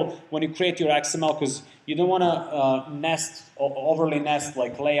mindful when you create your XML, because you don't want to nest, or overly nest,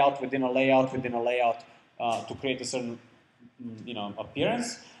 like layout within a layout within a layout to create a certain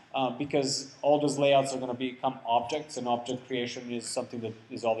appearance. Because all those layouts are going to become objects, and object creation is something that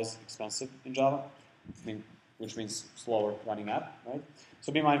is always expensive in Java, which means slower running app, right?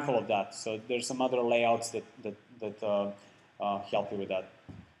 So be mindful of that. So there's some other layouts that help you with that.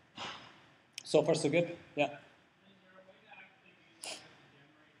 So far, so good? Yeah.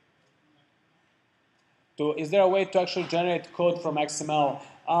 Is there a way to actually generate code from XML?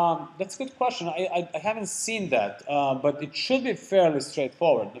 That's a good question. I haven't seen that, but it should be fairly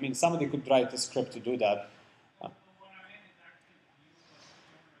straightforward. I mean, somebody could write a script to do that.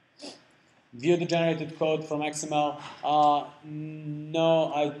 View the generated code from XML?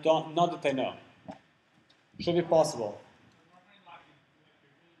 No, I don't. Not that I know. Should be possible.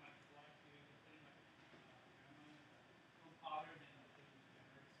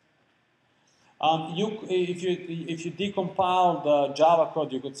 If you decompile the Java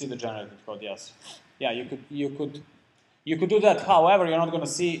code, you could see the generated code. Yes, yeah, you could do that. However, you're not going to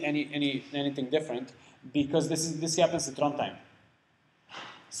see anything different because this happens at runtime.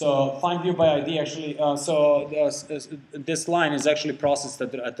 So find view by ID actually. This line is actually processed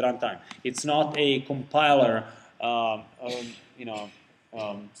at runtime. It's not a compiler.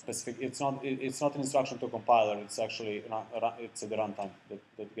 Specific. It's not an instruction to a compiler. It's actually it's at the runtime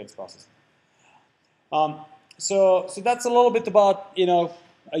that gets processed. So that's a little bit about a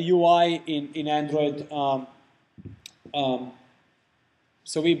UI in Android.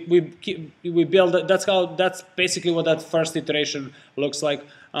 So we build. That's basically what that first iteration looks like.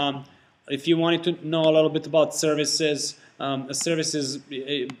 If you wanted to know a little bit about services, a service is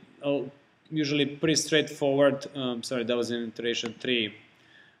usually pretty straightforward. Sorry, that was in iteration 3.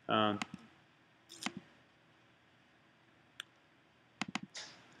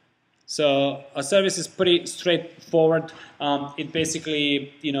 So a service is pretty straightforward. It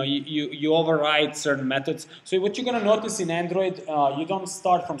basically, you override certain methods. So what you're going to notice in Android, you don't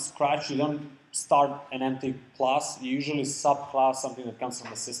start from scratch. You don't start an empty class. You usually subclass something that comes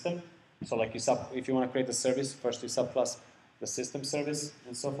from the system. So like if you want to create a service, first you subclass the system service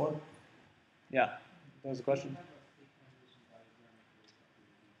and so forth. Yeah, that was a question.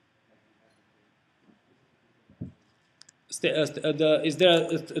 Is there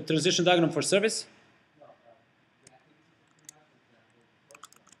a transition diagram for service?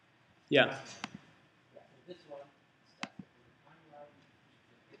 Yeah.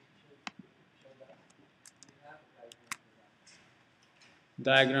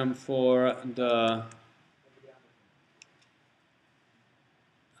 Diagram for the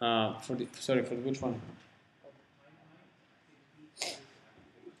sorry, for which one?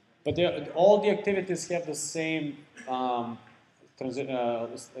 But all the activities have the same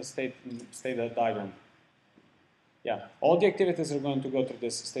state diagram. Yeah, all the activities are going to go through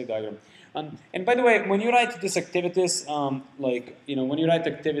this state diagram. And by the way, when you write these activities, when you write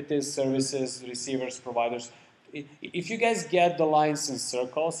activities, services, receivers, providers, if you guys get the lines and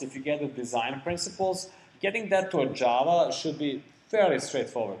circles, if you get the design principles, getting that to a Java should be fairly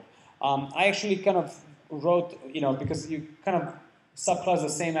straightforward. I actually kind of wrote, because you kind of subclass the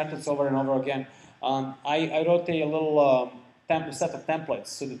same methods over and over again, I wrote a little set of templates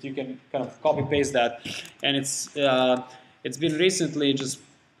so that you can kind of copy paste that, and it's been recently just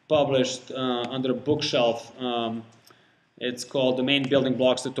published under Bookshelf. It's called the main building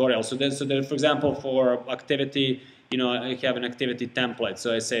blocks tutorial. So there, for example, for activity, I have an activity template.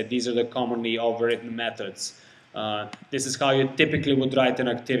 So I say these are the commonly overwritten methods. This is how you typically would write an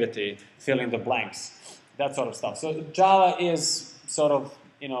activity, fill in the blanks, that sort of stuff. So Java is sort of,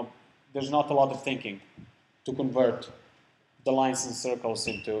 there's not a lot of thinking to convert the lines and circles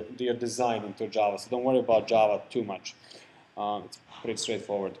into your design into Java. So don't worry about Java too much. It's pretty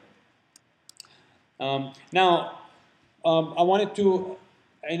straightforward. Now, I wanted to,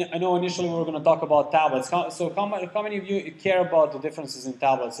 I know initially we were going to talk about tablets. So how many of you care about the differences in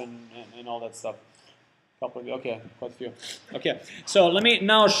tablets and all that stuff? A couple of you, okay, quite a few. Okay, so let me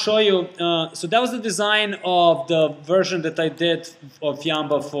now show you, so that was the design of the version that I did of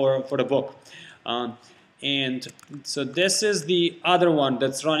Yamba for the book. And so this is the other one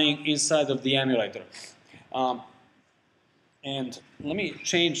that's running inside of the emulator. And let me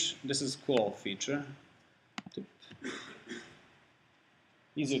change, this is a cool feature.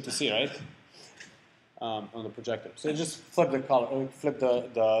 Easier to see, right? On the projector. So just flip the color, flip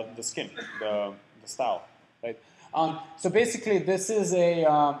the skin, the style, right? So basically, this is a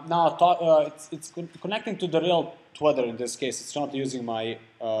it's connecting to the real Twitter in this case. It's not using my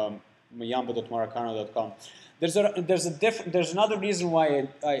yamba.maracano.com. There's another reason why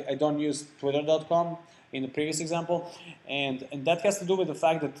I don't use twitter.com in the previous example, and that has to do with the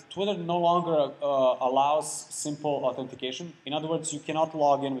fact that Twitter no longer allows simple authentication. In other words, you cannot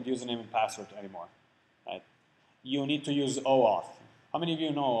log in with username and password anymore. Right? You need to use OAuth. How many of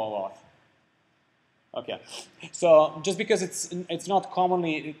you know OAuth? Okay, so just because it's not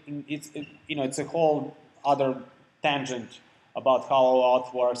commonly, it's a whole other tangent about how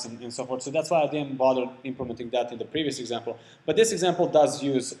OAuth works and so forth. So that's why I didn't bother implementing that in the previous example. But this example does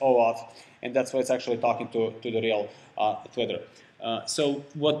use OAuth, and that's why it's actually talking to the real Twitter. So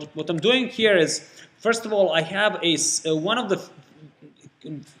what I'm doing here is, first of all, I have one of the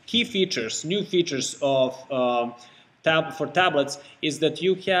key features, new features of for tablets is that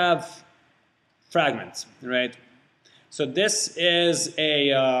you have fragments, right? So this is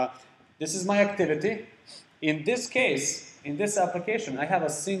my activity. In this case, in this application, I have a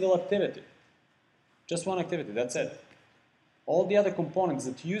single activity. Just one activity, that's it. All the other components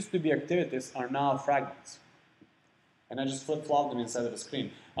that used to be activities are now fragments. And I just flip-flop them inside of the screen.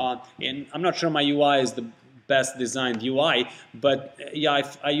 And I'm not sure my UI is the best designed UI, but yeah,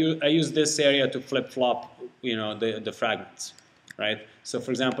 I use this area to flip-flop, the fragments, right? So for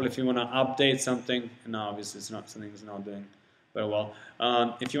example, if you want to update something, and obviously something's not doing very well.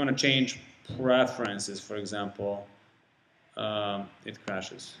 If you want to change preferences, for example, it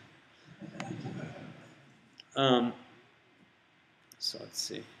crashes. So let's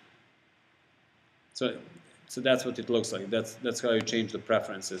see. So that's what it looks like. That's how you change the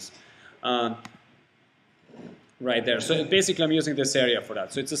preferences. Right there. So basically, I'm using this area for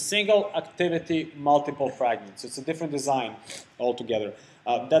that. So it's a single activity, multiple fragments. It's a different design altogether.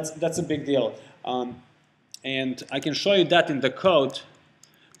 That's a big deal. And I can show you that in the code,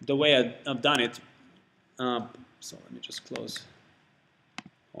 the way I've done it. So let me just close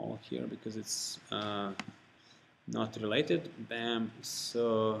all here because it's not related. Bam.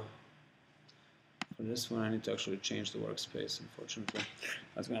 So for this one, I need to actually change the workspace, unfortunately.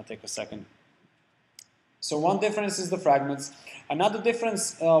 That's going to take a second. So one difference is the fragments. Another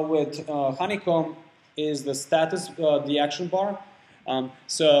difference with Honeycomb is the status, the action bar.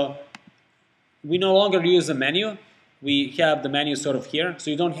 So we no longer use a menu. We have the menu sort of here.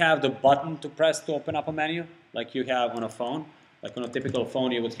 So you don't have the button to press to open up a menu like you have on a phone. Like on a typical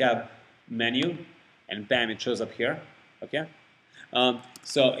phone, you would have menu, and bam, it shows up here. Okay.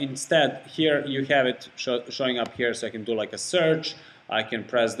 So instead, here you have it showing up here, so I can do like a search. I can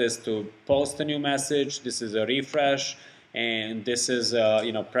press this to post a new message. This is a refresh, and this is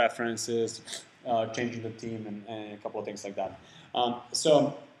you know, preferences, changing the theme, and a couple of things like that.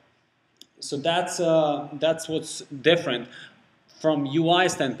 So that's what's different from UI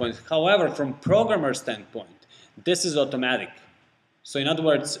standpoint. However, from programmer standpoint, this is automatic. So in other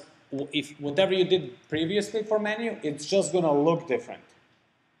words, if whatever you did previously for menu, it's just going to look different.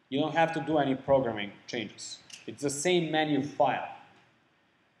 You don't have to do any programming changes. It's the same menu file,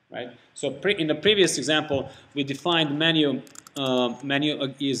 right? So in the previous example, we defined menu.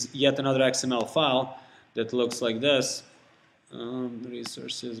 Menu is yet another XML file that looks like this.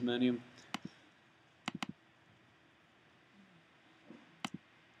 Resources menu.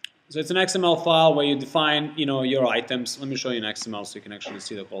 So it's an XML file where you define, you know, your items. Let me show you an XML so you can actually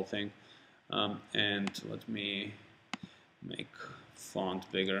see the whole thing. And let me make font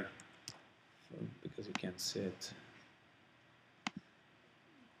bigger because you can't see it.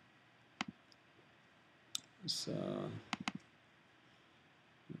 So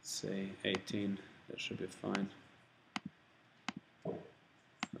let's say 18. That should be fine. No,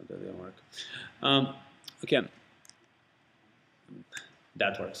 that didn't work. Okay.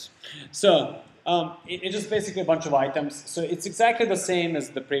 That works. So it's just basically a bunch of items. So it's exactly the same as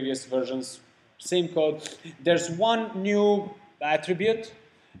the previous versions, same code. There's one new attribute,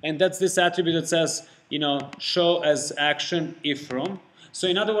 and that's this attribute that says, you know, show as action if room. So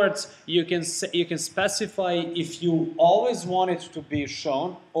in other words, you can specify if you always want it to be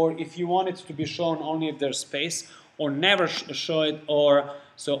shown, or if you want it to be shown only if there's space, or never show it, or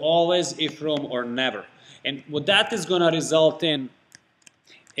so always if room or never. And what that is going to result in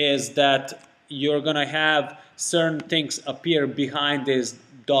is that you're going to have certain things appear behind this ...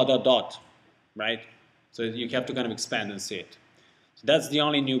 right? So you have to kind of expand and see it. So that's the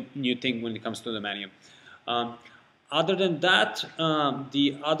only new thing when it comes to the menu. Other than that,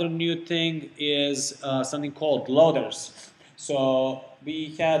 the other new thing is something called loaders. So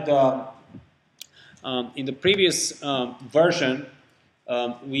we had, in the previous version,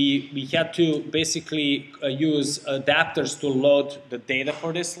 we had to basically use adapters to load the data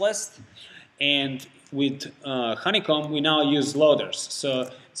for this list, and with Honeycomb we now use loaders. So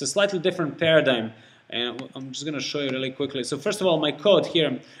it's a slightly different paradigm, and I'm just going to show you really quickly. So first of all, my code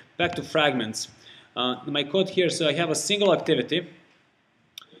here, back to fragments. My code here, so I have a single activity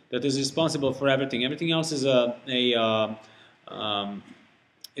that is responsible for everything. Everything else is a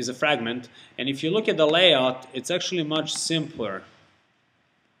fragment, and if you look at the layout, it's actually much simpler.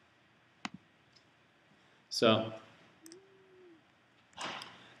 So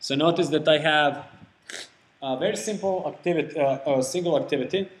notice that I have a very simple activity, a single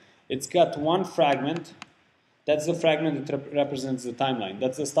activity. It's got one fragment. That's the fragment that represents the timeline.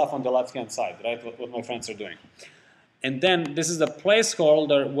 That's the stuff on the left-hand side, right? What my friends are doing. And then this is a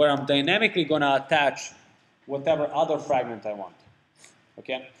placeholder where I'm dynamically going to attach whatever other fragment I want.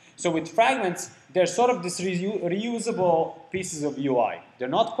 Okay? So with fragments, they're sort of these reusable pieces of UI. They're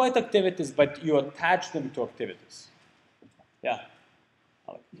not quite activities, but you attach them to activities. Yeah.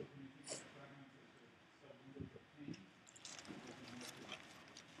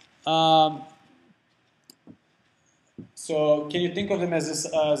 So can you think of them as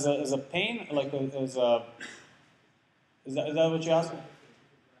a pane, like is that what you asked?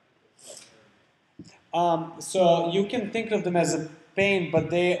 So you can think of them as a pane, but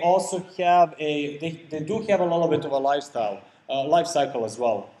they also have they do have a little bit of a life cycle as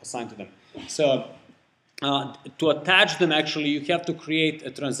well assigned to them. So to attach them, actually, you have to create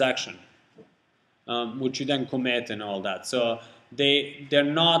a transaction, which you then commit and all that. So they're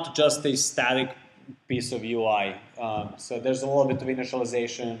not just a static piece of UI. So there's a little bit of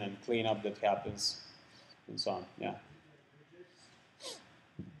initialization and cleanup that happens, and so on. Yeah.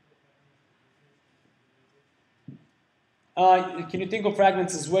 Can you think of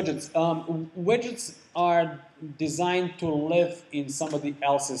fragments as widgets? Widgets are designed to live in somebody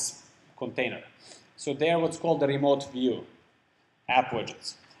else's container. So they are what's called the remote view app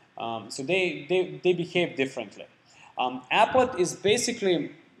widgets. So they behave differently. Applet is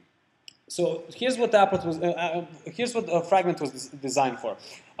basically, so here's what Applet was. Here's what a fragment was designed for.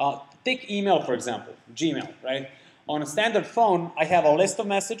 Take email, for example, Gmail, right? On a standard phone, I have a list of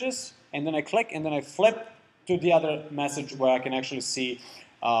messages, and then I click, and then I flip to the other message where I can actually see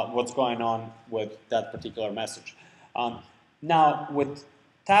what's going on with that particular message. Now, with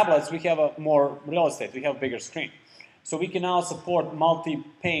tablets, we have a more real estate. We have a bigger screen. So we can now support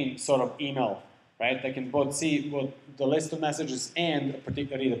multi-pane sort of email, right? I can both see what the list of messages and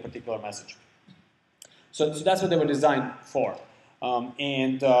read a particular message. So that's what they were designed for.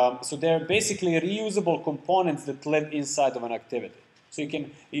 So they're basically reusable components that live inside of an activity. So you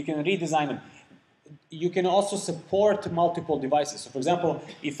can redesign them. You can also support multiple devices. So for example,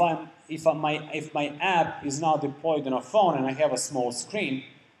 if my app is now deployed on a phone and I have a small screen,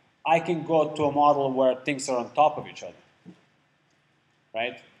 I can go to a model where things are on top of each other,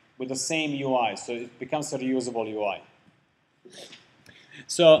 right? With the same UI, so it becomes a reusable UI.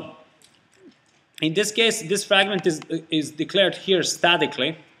 So in this case, this fragment is declared here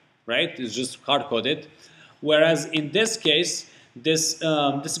statically, right? It's just hard-coded. Whereas in this case, this is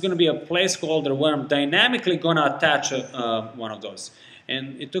going to be a placeholder where I'm dynamically going to attach one of those.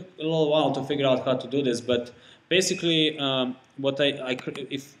 And it took a little while to figure out how to do this, but basically,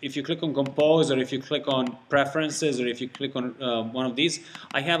 if you click on Compose, or if you click on Preferences, or if you click on one of these,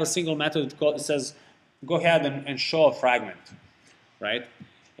 I have a single method that says, go ahead and show a fragment, right?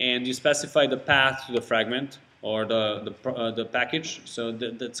 And you specify the path to the fragment or the package. So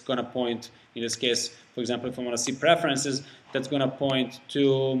that's going to point, in this case, for example, if I want to see preferences, that's going to point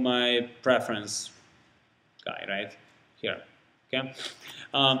to my preference guy right here. Okay.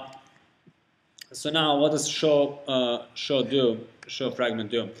 So now, what does show fragment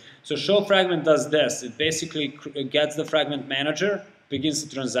do? So show fragment does this. It basically gets the fragment manager, begins the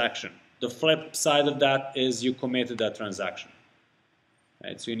transaction. The flip side of that is you committed that transaction.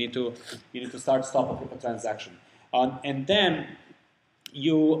 Right? So you need to stop a transaction, and then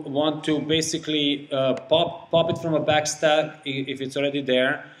you want to basically pop it from a backstack if it's already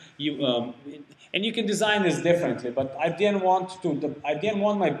there. And you can design this differently, but I didn't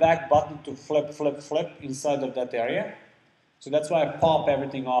want my back button to flip inside of that area, so that's why I pop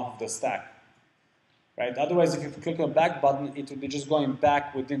everything off of the stack. Right? Otherwise, if you click on the back button, it would be just going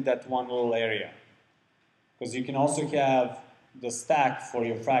back within that one little area, because you can also have the stack for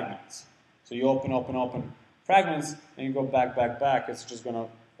your fragments. So you open fragments, and you go back. It's just going to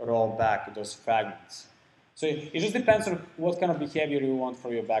roll back those fragments. So it just depends on what kind of behavior you want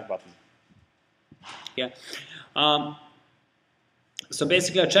for your back button. Yeah. So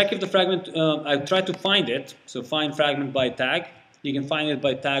basically, I check if the fragment. I try to find it. So find fragment by tag. You can find it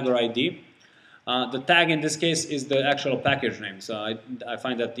by tag or ID. The tag in this case is the actual package name. So I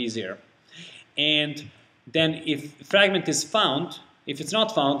find that easier. And then if fragment is found, if it's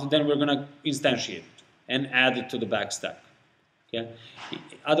not found, then we're going to instantiate it and add it to the backstack. Okay.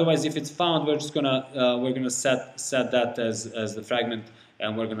 Otherwise, if it's found, we're just gonna set that as the fragment,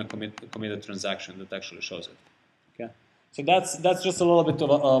 and we're gonna commit a transaction that actually shows it. Okay. So that's just a little bit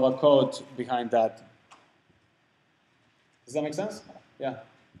of a code behind that. Does that make sense? Yeah.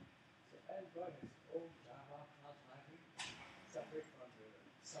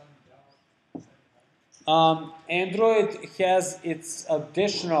 Android has its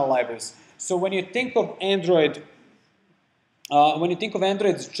additional libraries. So when you think of Android,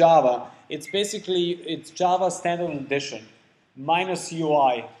 Android's Java, it's Java Standard Edition minus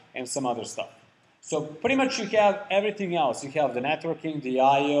UI and some other stuff. So pretty much you have everything else. You have the networking, the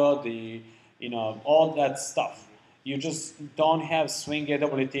I/O, all that stuff. You just don't have Swing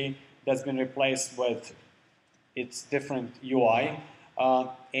AWT that's been replaced with its different UI.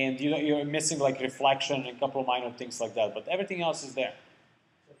 And you're missing like reflection and a couple of minor things like that, but everything else is there.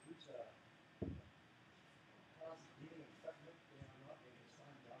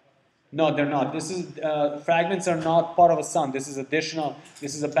 No, they're not. This is fragments are not part of a Sun. This is additional.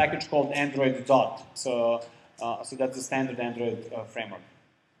 This is a package called Android Dot. So that's the standard Android framework.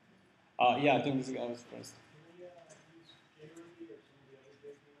 Yeah, I think this was first.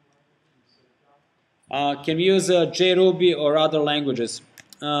 Can we use JRuby or other languages?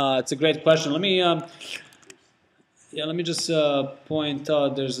 It's a great question. Let me just point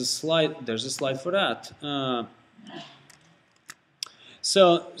out. There's a slide for that.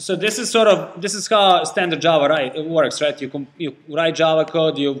 So this is how standard Java it works, right? You write Java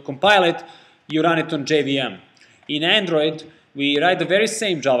code, you compile it, you run it on JVM. In Android, we write the very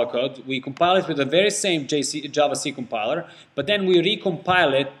same Java code, we compile it with the very same Java C compiler, but then we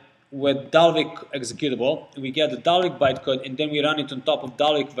recompile it with Dalvik executable. We get the Dalvik bytecode, and then we run it on top of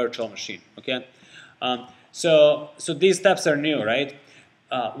Dalvik virtual machine. Okay, so these steps are new, right?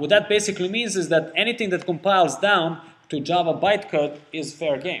 What that basically means is that anything that compiles down to Java bytecode is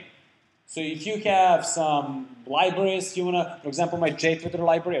fair game. So if you have some libraries you wanna, for example, my JTwitter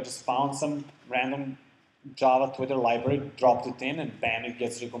library, I just found some random Java Twitter library, dropped it in, and bam, it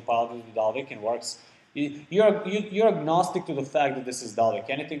gets recompiled into Dalvik and works. You're agnostic to the fact that this is Dalvik.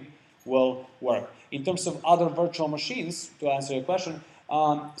 Anything will work. In terms of other virtual machines, to answer your question,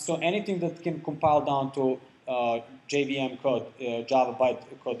 so anything that can compile down to JVM code, Java byte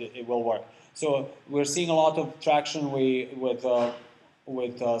code, it will work. So we're seeing a lot of traction with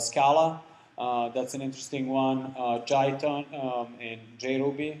Scala. That's an interesting one. Jython and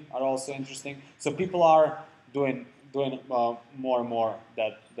JRuby are also interesting. So people are doing more and more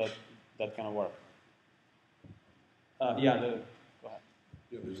that kind of work. Yeah. Go ahead.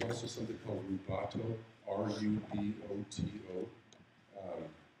 Yeah, there's also something called Rubato, R-U-B-O-T-O.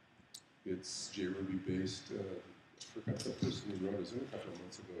 It's JRuby based. I forgot the person who wrote it. It was in a couple of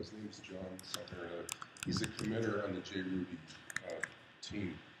months ago. His name's John something or other. He's a committer on the JRuby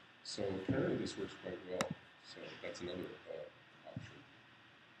team. So apparently this works quite well. So that's another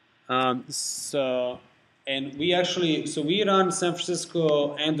option. And we actually, so we run San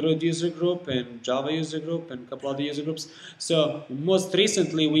Francisco Android user group and Java user group and a couple other user groups. So most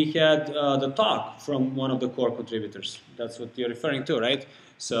recently we had the talk from one of the core contributors. That's what you're referring to, right?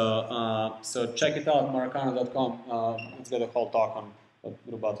 So so check it out, Maracana.com. It's got a whole talk on what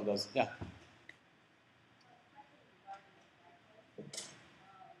Rubato does. Yeah.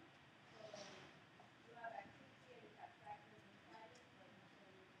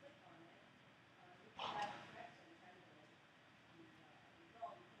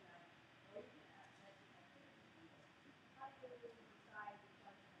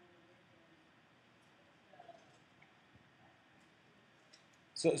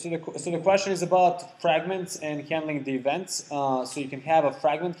 So the question is about fragments and handling the events. So you can have a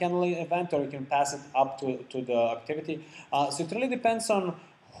fragment handling event, or you can pass it up to the activity. So it really depends on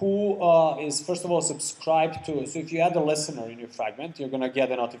who is, first of all, subscribed to. So if you add a listener in your fragment, you're going to get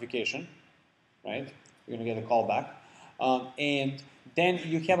a notification, right? You're going to get a callback. And then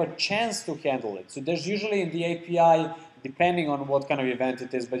you have a chance to handle it. So there's usually in the API, depending on what kind of event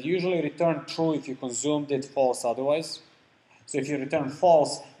it is, but usually return true if you consumed it, false otherwise. So if you return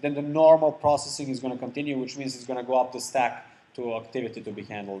false, then the normal processing is going to continue, which means it's going to go up the stack to activity to be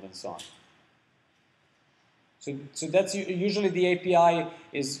handled and so on. So that's usually the API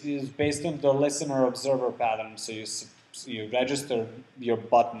is based on the listener observer pattern. So you register your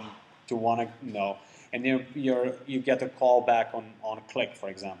button to want to know, and then you get a callback on click, for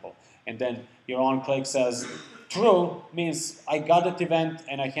example, and then your on click says true means I got that event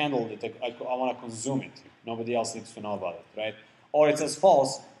and I handled it. I want to consume it. Nobody else needs to know about it, right? Or it says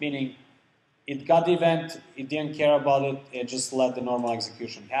false, meaning it got the event, it didn't care about it, it just let the normal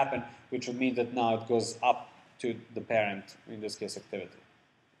execution happen, which would mean that now it goes up to the parent, in this case, activity.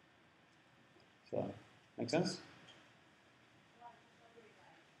 So, make sense?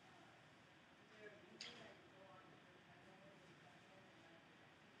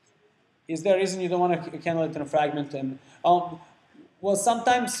 Is there a reason you don't want to handle it in a fragment? And well,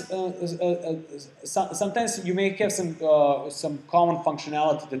 sometimes sometimes you may have some common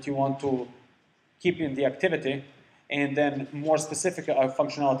functionality that you want to keep in the activity, and then more specific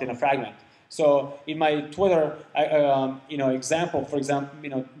functionality in a fragment. So in my Twitter example, for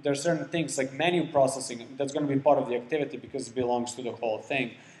example, there are certain things like menu processing that's going to be part of the activity because it belongs to the whole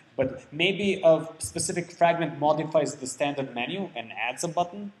thing. But maybe a specific fragment modifies the standard menu and adds a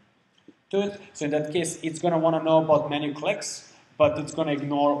button to it. So in that case, it's going to want to know about menu clicks, but it's going to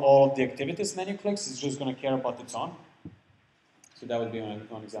ignore all of the activities menu clicks. It's just going to care about its own. So that would be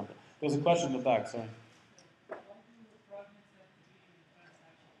one example. There's a question in the back, sorry.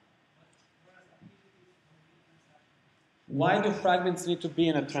 Why do fragments need to be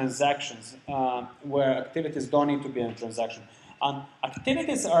in a transactions where activities don't need to be in a transaction?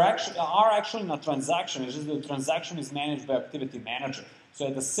 Activities are actually in a transaction. It's just the transaction is managed by Activity Manager. So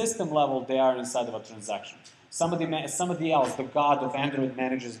at the system level, they are inside of a transaction. Somebody else, the god of Android,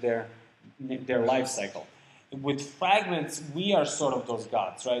 manages their life cycle. With fragments, we are sort of those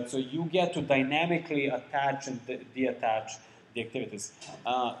gods, right? So you get to dynamically attach and deattach the activities.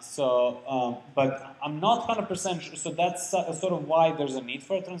 But I'm not 100% sure, so that's sort of why there's a need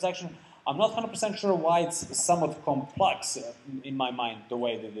for a transaction. I'm not 100% sure why it's somewhat complex in my mind, the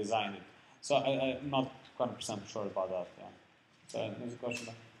way they designed it. So I'm not 100% sure about that. Yeah. So there's a question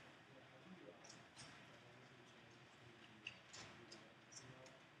there.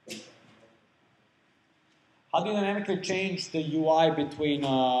 How do you dynamically change the UI between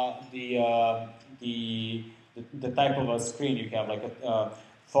the type of a screen you have, like a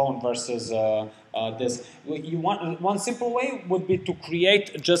phone versus this? One simple way would be to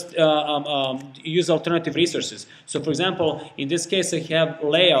create just use alternative resources. So, for example, in this case, I have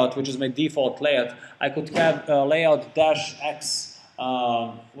layout, which is my default layout. I could have layout -x,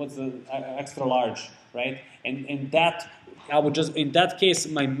 what's the extra large, right? And that I would just in that case,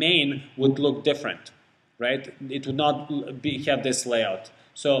 my main would look different, right? It would not have this layout.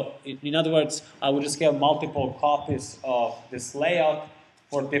 So in other words, I would just have multiple copies of this layout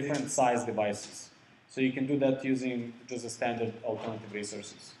for different size devices. So you can do that using just a standard alternative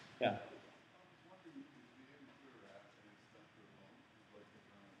resources. Yeah.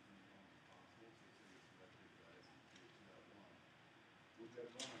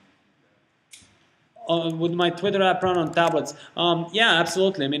 Would my Twitter app run on tablets? Yeah,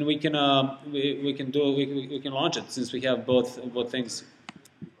 absolutely. I mean, we can we can launch it since we have both things.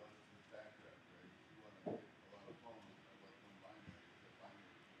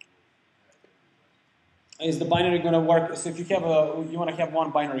 Is the binary going to work? So if you have you want to have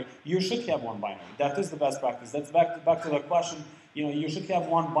one binary, you should have one binary. That is the best practice. That's back to the question. You know, you should have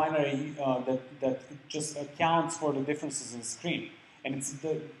one binary that just accounts for the differences in screen. And it's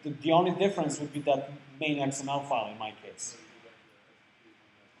the only difference would be that main XML file in my case.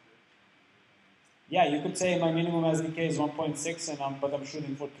 Yeah, you could say my minimum SDK is 1.6, but I'm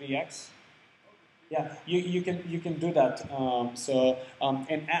shooting for 3x. Yeah, you can do that.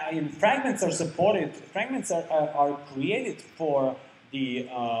 And fragments are supported. Fragments are created for the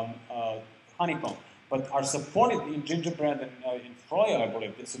honeycomb, but are supported in Gingerbread and in Froyo, I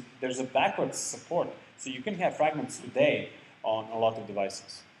believe. There's a backwards support, so you can have fragments today on a lot of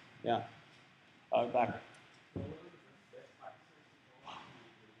devices. Yeah. Back.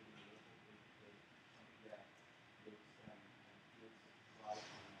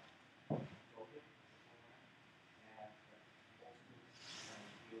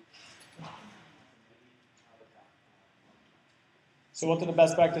 So what are the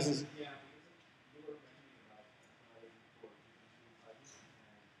best practices?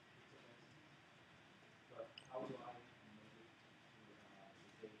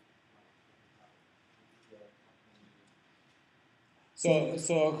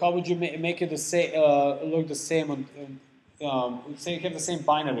 So how would you make it the same? Look the same on say you have the same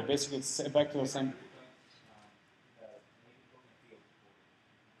binary. Basically, it's back to the same.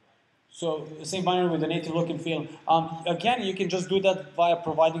 So the same binary with the native look and feel. Again, you can just do that via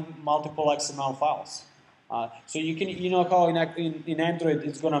providing multiple XML files. So you can, you know how in Android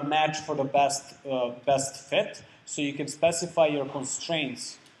it's going to match for the best fit. So you can specify your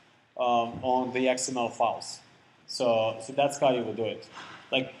constraints on the XML files. So that's how you would do it.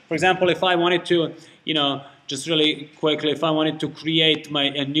 Like, for example, if I wanted to, you know, just really quickly, if I wanted to create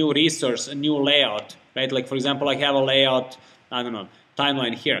a new resource, a new layout, right? Like, for example, I have a layout, I don't know,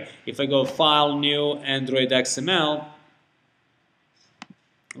 timeline here. If I go File, New, Android XML,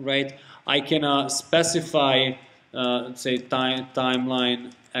 right, I can specify, let's say,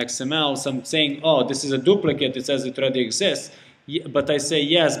 timeline XML. So I'm saying, oh, this is a duplicate. It says it already exists. But I say,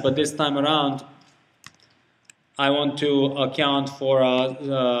 yes, but this time around, I want to account for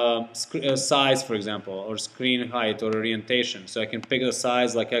size, for example, or screen height or orientation. So I can pick the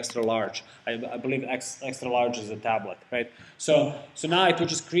size like extra large. I believe extra large is a tablet, right? So now it will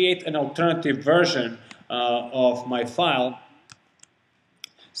just create an alternative version of my file.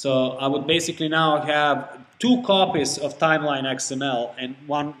 So I would basically now have 2 copies of timeline XML, and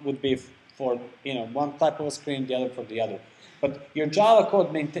one would be for, you know, one type of a screen, the other for the other. But your Java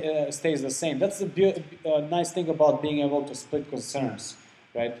code stays the same. That's the nice thing about being able to split concerns,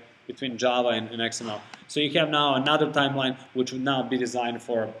 right, between Java and XML. So you have now another timeline which would now be designed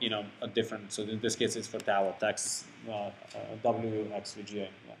for, you know, a different. So in this case, it's for tablet X, WXVGA.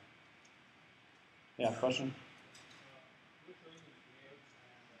 Yeah. Yeah. Question.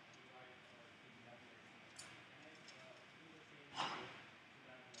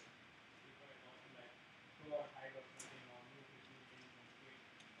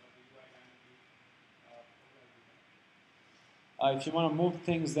 If you want to move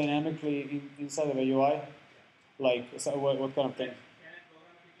things dynamically inside of a UI, like so what kind of thing?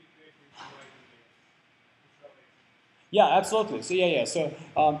 Yeah, absolutely. So yeah.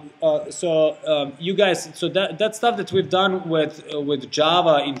 So you guys, so that stuff that we've done with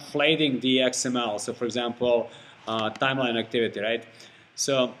Java inflating the XML. So for example, timeline activity, right?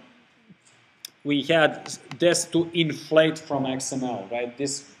 So we had this to inflate from XML, right?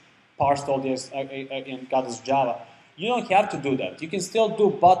 This parsed all this and got us Java. You don't have to do that. You can still do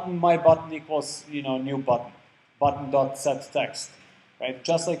button, my button equals, you know, new button, button.set text, right?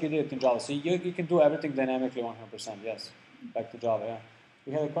 Just like you did in Java. So you can do everything dynamically 100%, yes. Back to Java, yeah.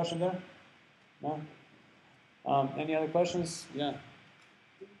 You have a question there? No? Any other questions? Yeah.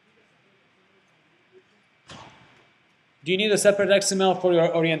 Do you need a separate XML for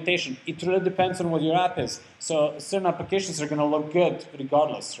your orientation? It really depends on what your app is. So certain applications are going to look good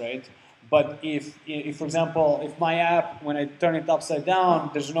regardless, right? But if, for example, if my app, when I turn it upside down,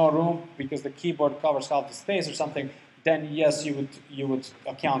 there's no room because the keyboard covers half the space or something, then yes, you would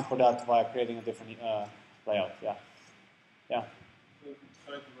account for that via creating a different layout. Yeah, yeah. So if you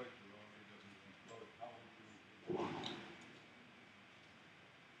decide to write your own AWT code, how would you load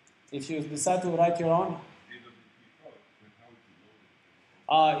it? If you decide to write your own, AWT code, then how would you load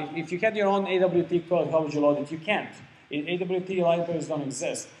it? if you had your own AWT code, how would you load it? You can't. AWT libraries don't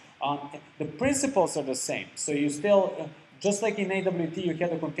exist. The principles are the same. So you still, just like in AWT, you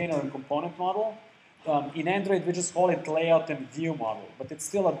had a container and component model. In Android, we just call it layout and view model, but it's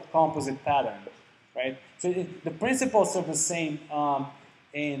still a composite pattern, right? So the principles are the same,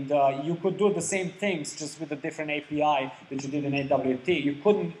 and you could do the same things just with a different API that you did in AWT. You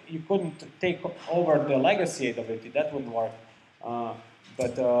couldn't take over the legacy AWT. That wouldn't work.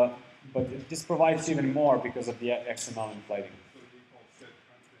 But this provides even more because of the XML inflating. So the default set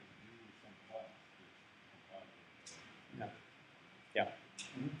content view some blocks is compatible. Yeah.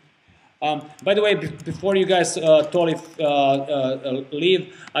 By the way, before you guys totally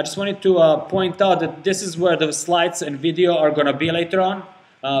leave, I just wanted to point out that this is where the slides and video are going to be later on.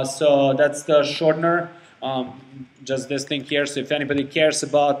 So that's the shortener, just this thing here. So if anybody cares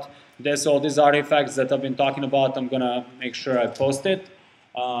about this, all these artifacts that I've been talking about, I'm going to make sure I post it.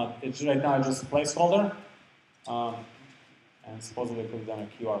 It's right now just a placeholder. And supposedly put down a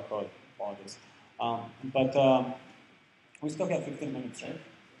QR code. Apologies. But we still have 15 minutes, right?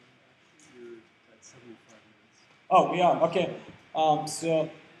 You're at 75 minutes. Oh, we are. Okay. So.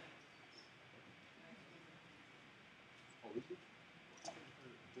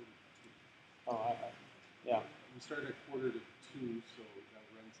 Oh, yeah. We started at 1:45, so that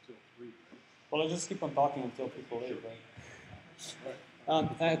runs till 3. Well, I'll just keep on talking until people leave, right? Right.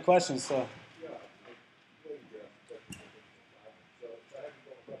 I had questions, so.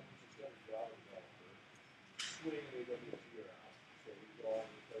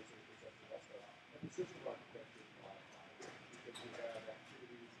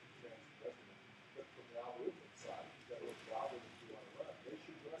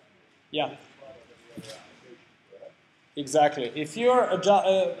 Yeah. Exactly. If you're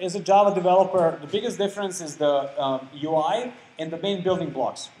as a Java developer, the biggest difference is the UI and the main building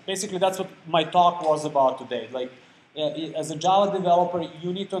blocks. Basically, that's what my talk was about today. Like, as a Java developer,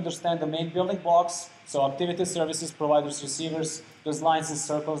 you need to understand the main building blocks. So activity services, providers, receivers, those lines and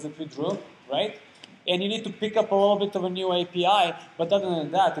circles that we drew, right? And you need to pick up a little bit of a new API, but other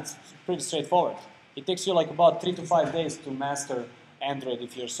than that, it's pretty straightforward. It takes you like about 3 to 5 days to master Android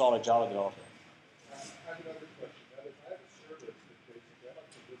if you're a solid Java developer. I have another question. That is, I have a service that basically I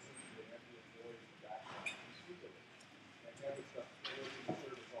like to listen to the ambient noise in the background and speak of it, and have it stuff in the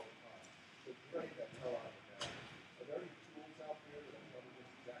service all the time. So train that hell out of that. Are there any tools out there that tell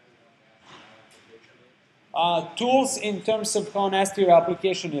me exactly how nasty my application is? Tools in terms of how nasty your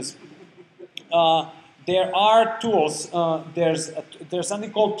application is. There are tools. There's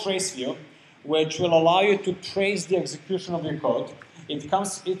something called TraceView, which will allow you to trace the execution of your code. It's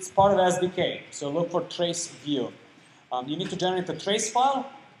part of SDK, so look for TraceView. You need to generate a trace file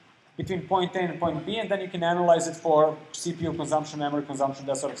between point A and point B, and then you can analyze it for CPU consumption, memory consumption,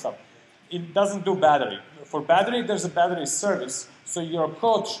 that sort of stuff. It doesn't do battery. For battery, there's a battery service, so your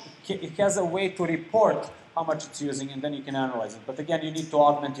code it has a way to report how much it's using, and then you can analyze it. But again, you need to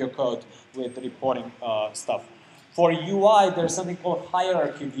augment your code with reporting stuff. For UI, there's something called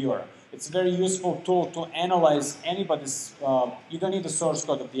Hierarchy Viewer. It's a very useful tool to analyze anybody's, you don't need the source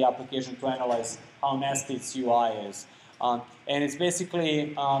code of the application to analyze how nasty its UI is. And it's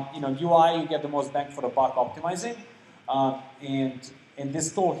basically, UI, you get the most bang for the buck optimizing. And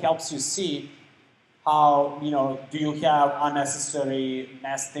this tool helps you see how, do you have unnecessary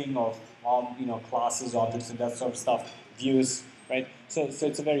nesting of, classes, objects, and that sort of stuff, views, right? So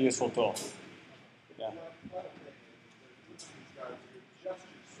it's a very useful tool. Yeah.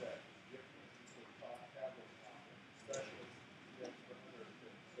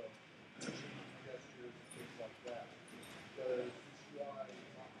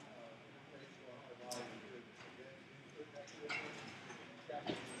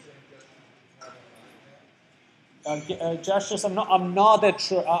 Gestures, I'm not that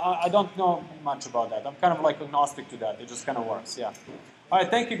sure. I don't know much about that. I'm kind of like agnostic to that. It just kind of works, yeah. All right,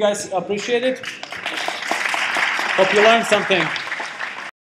 thank you guys. Appreciate it. Hope you learned something.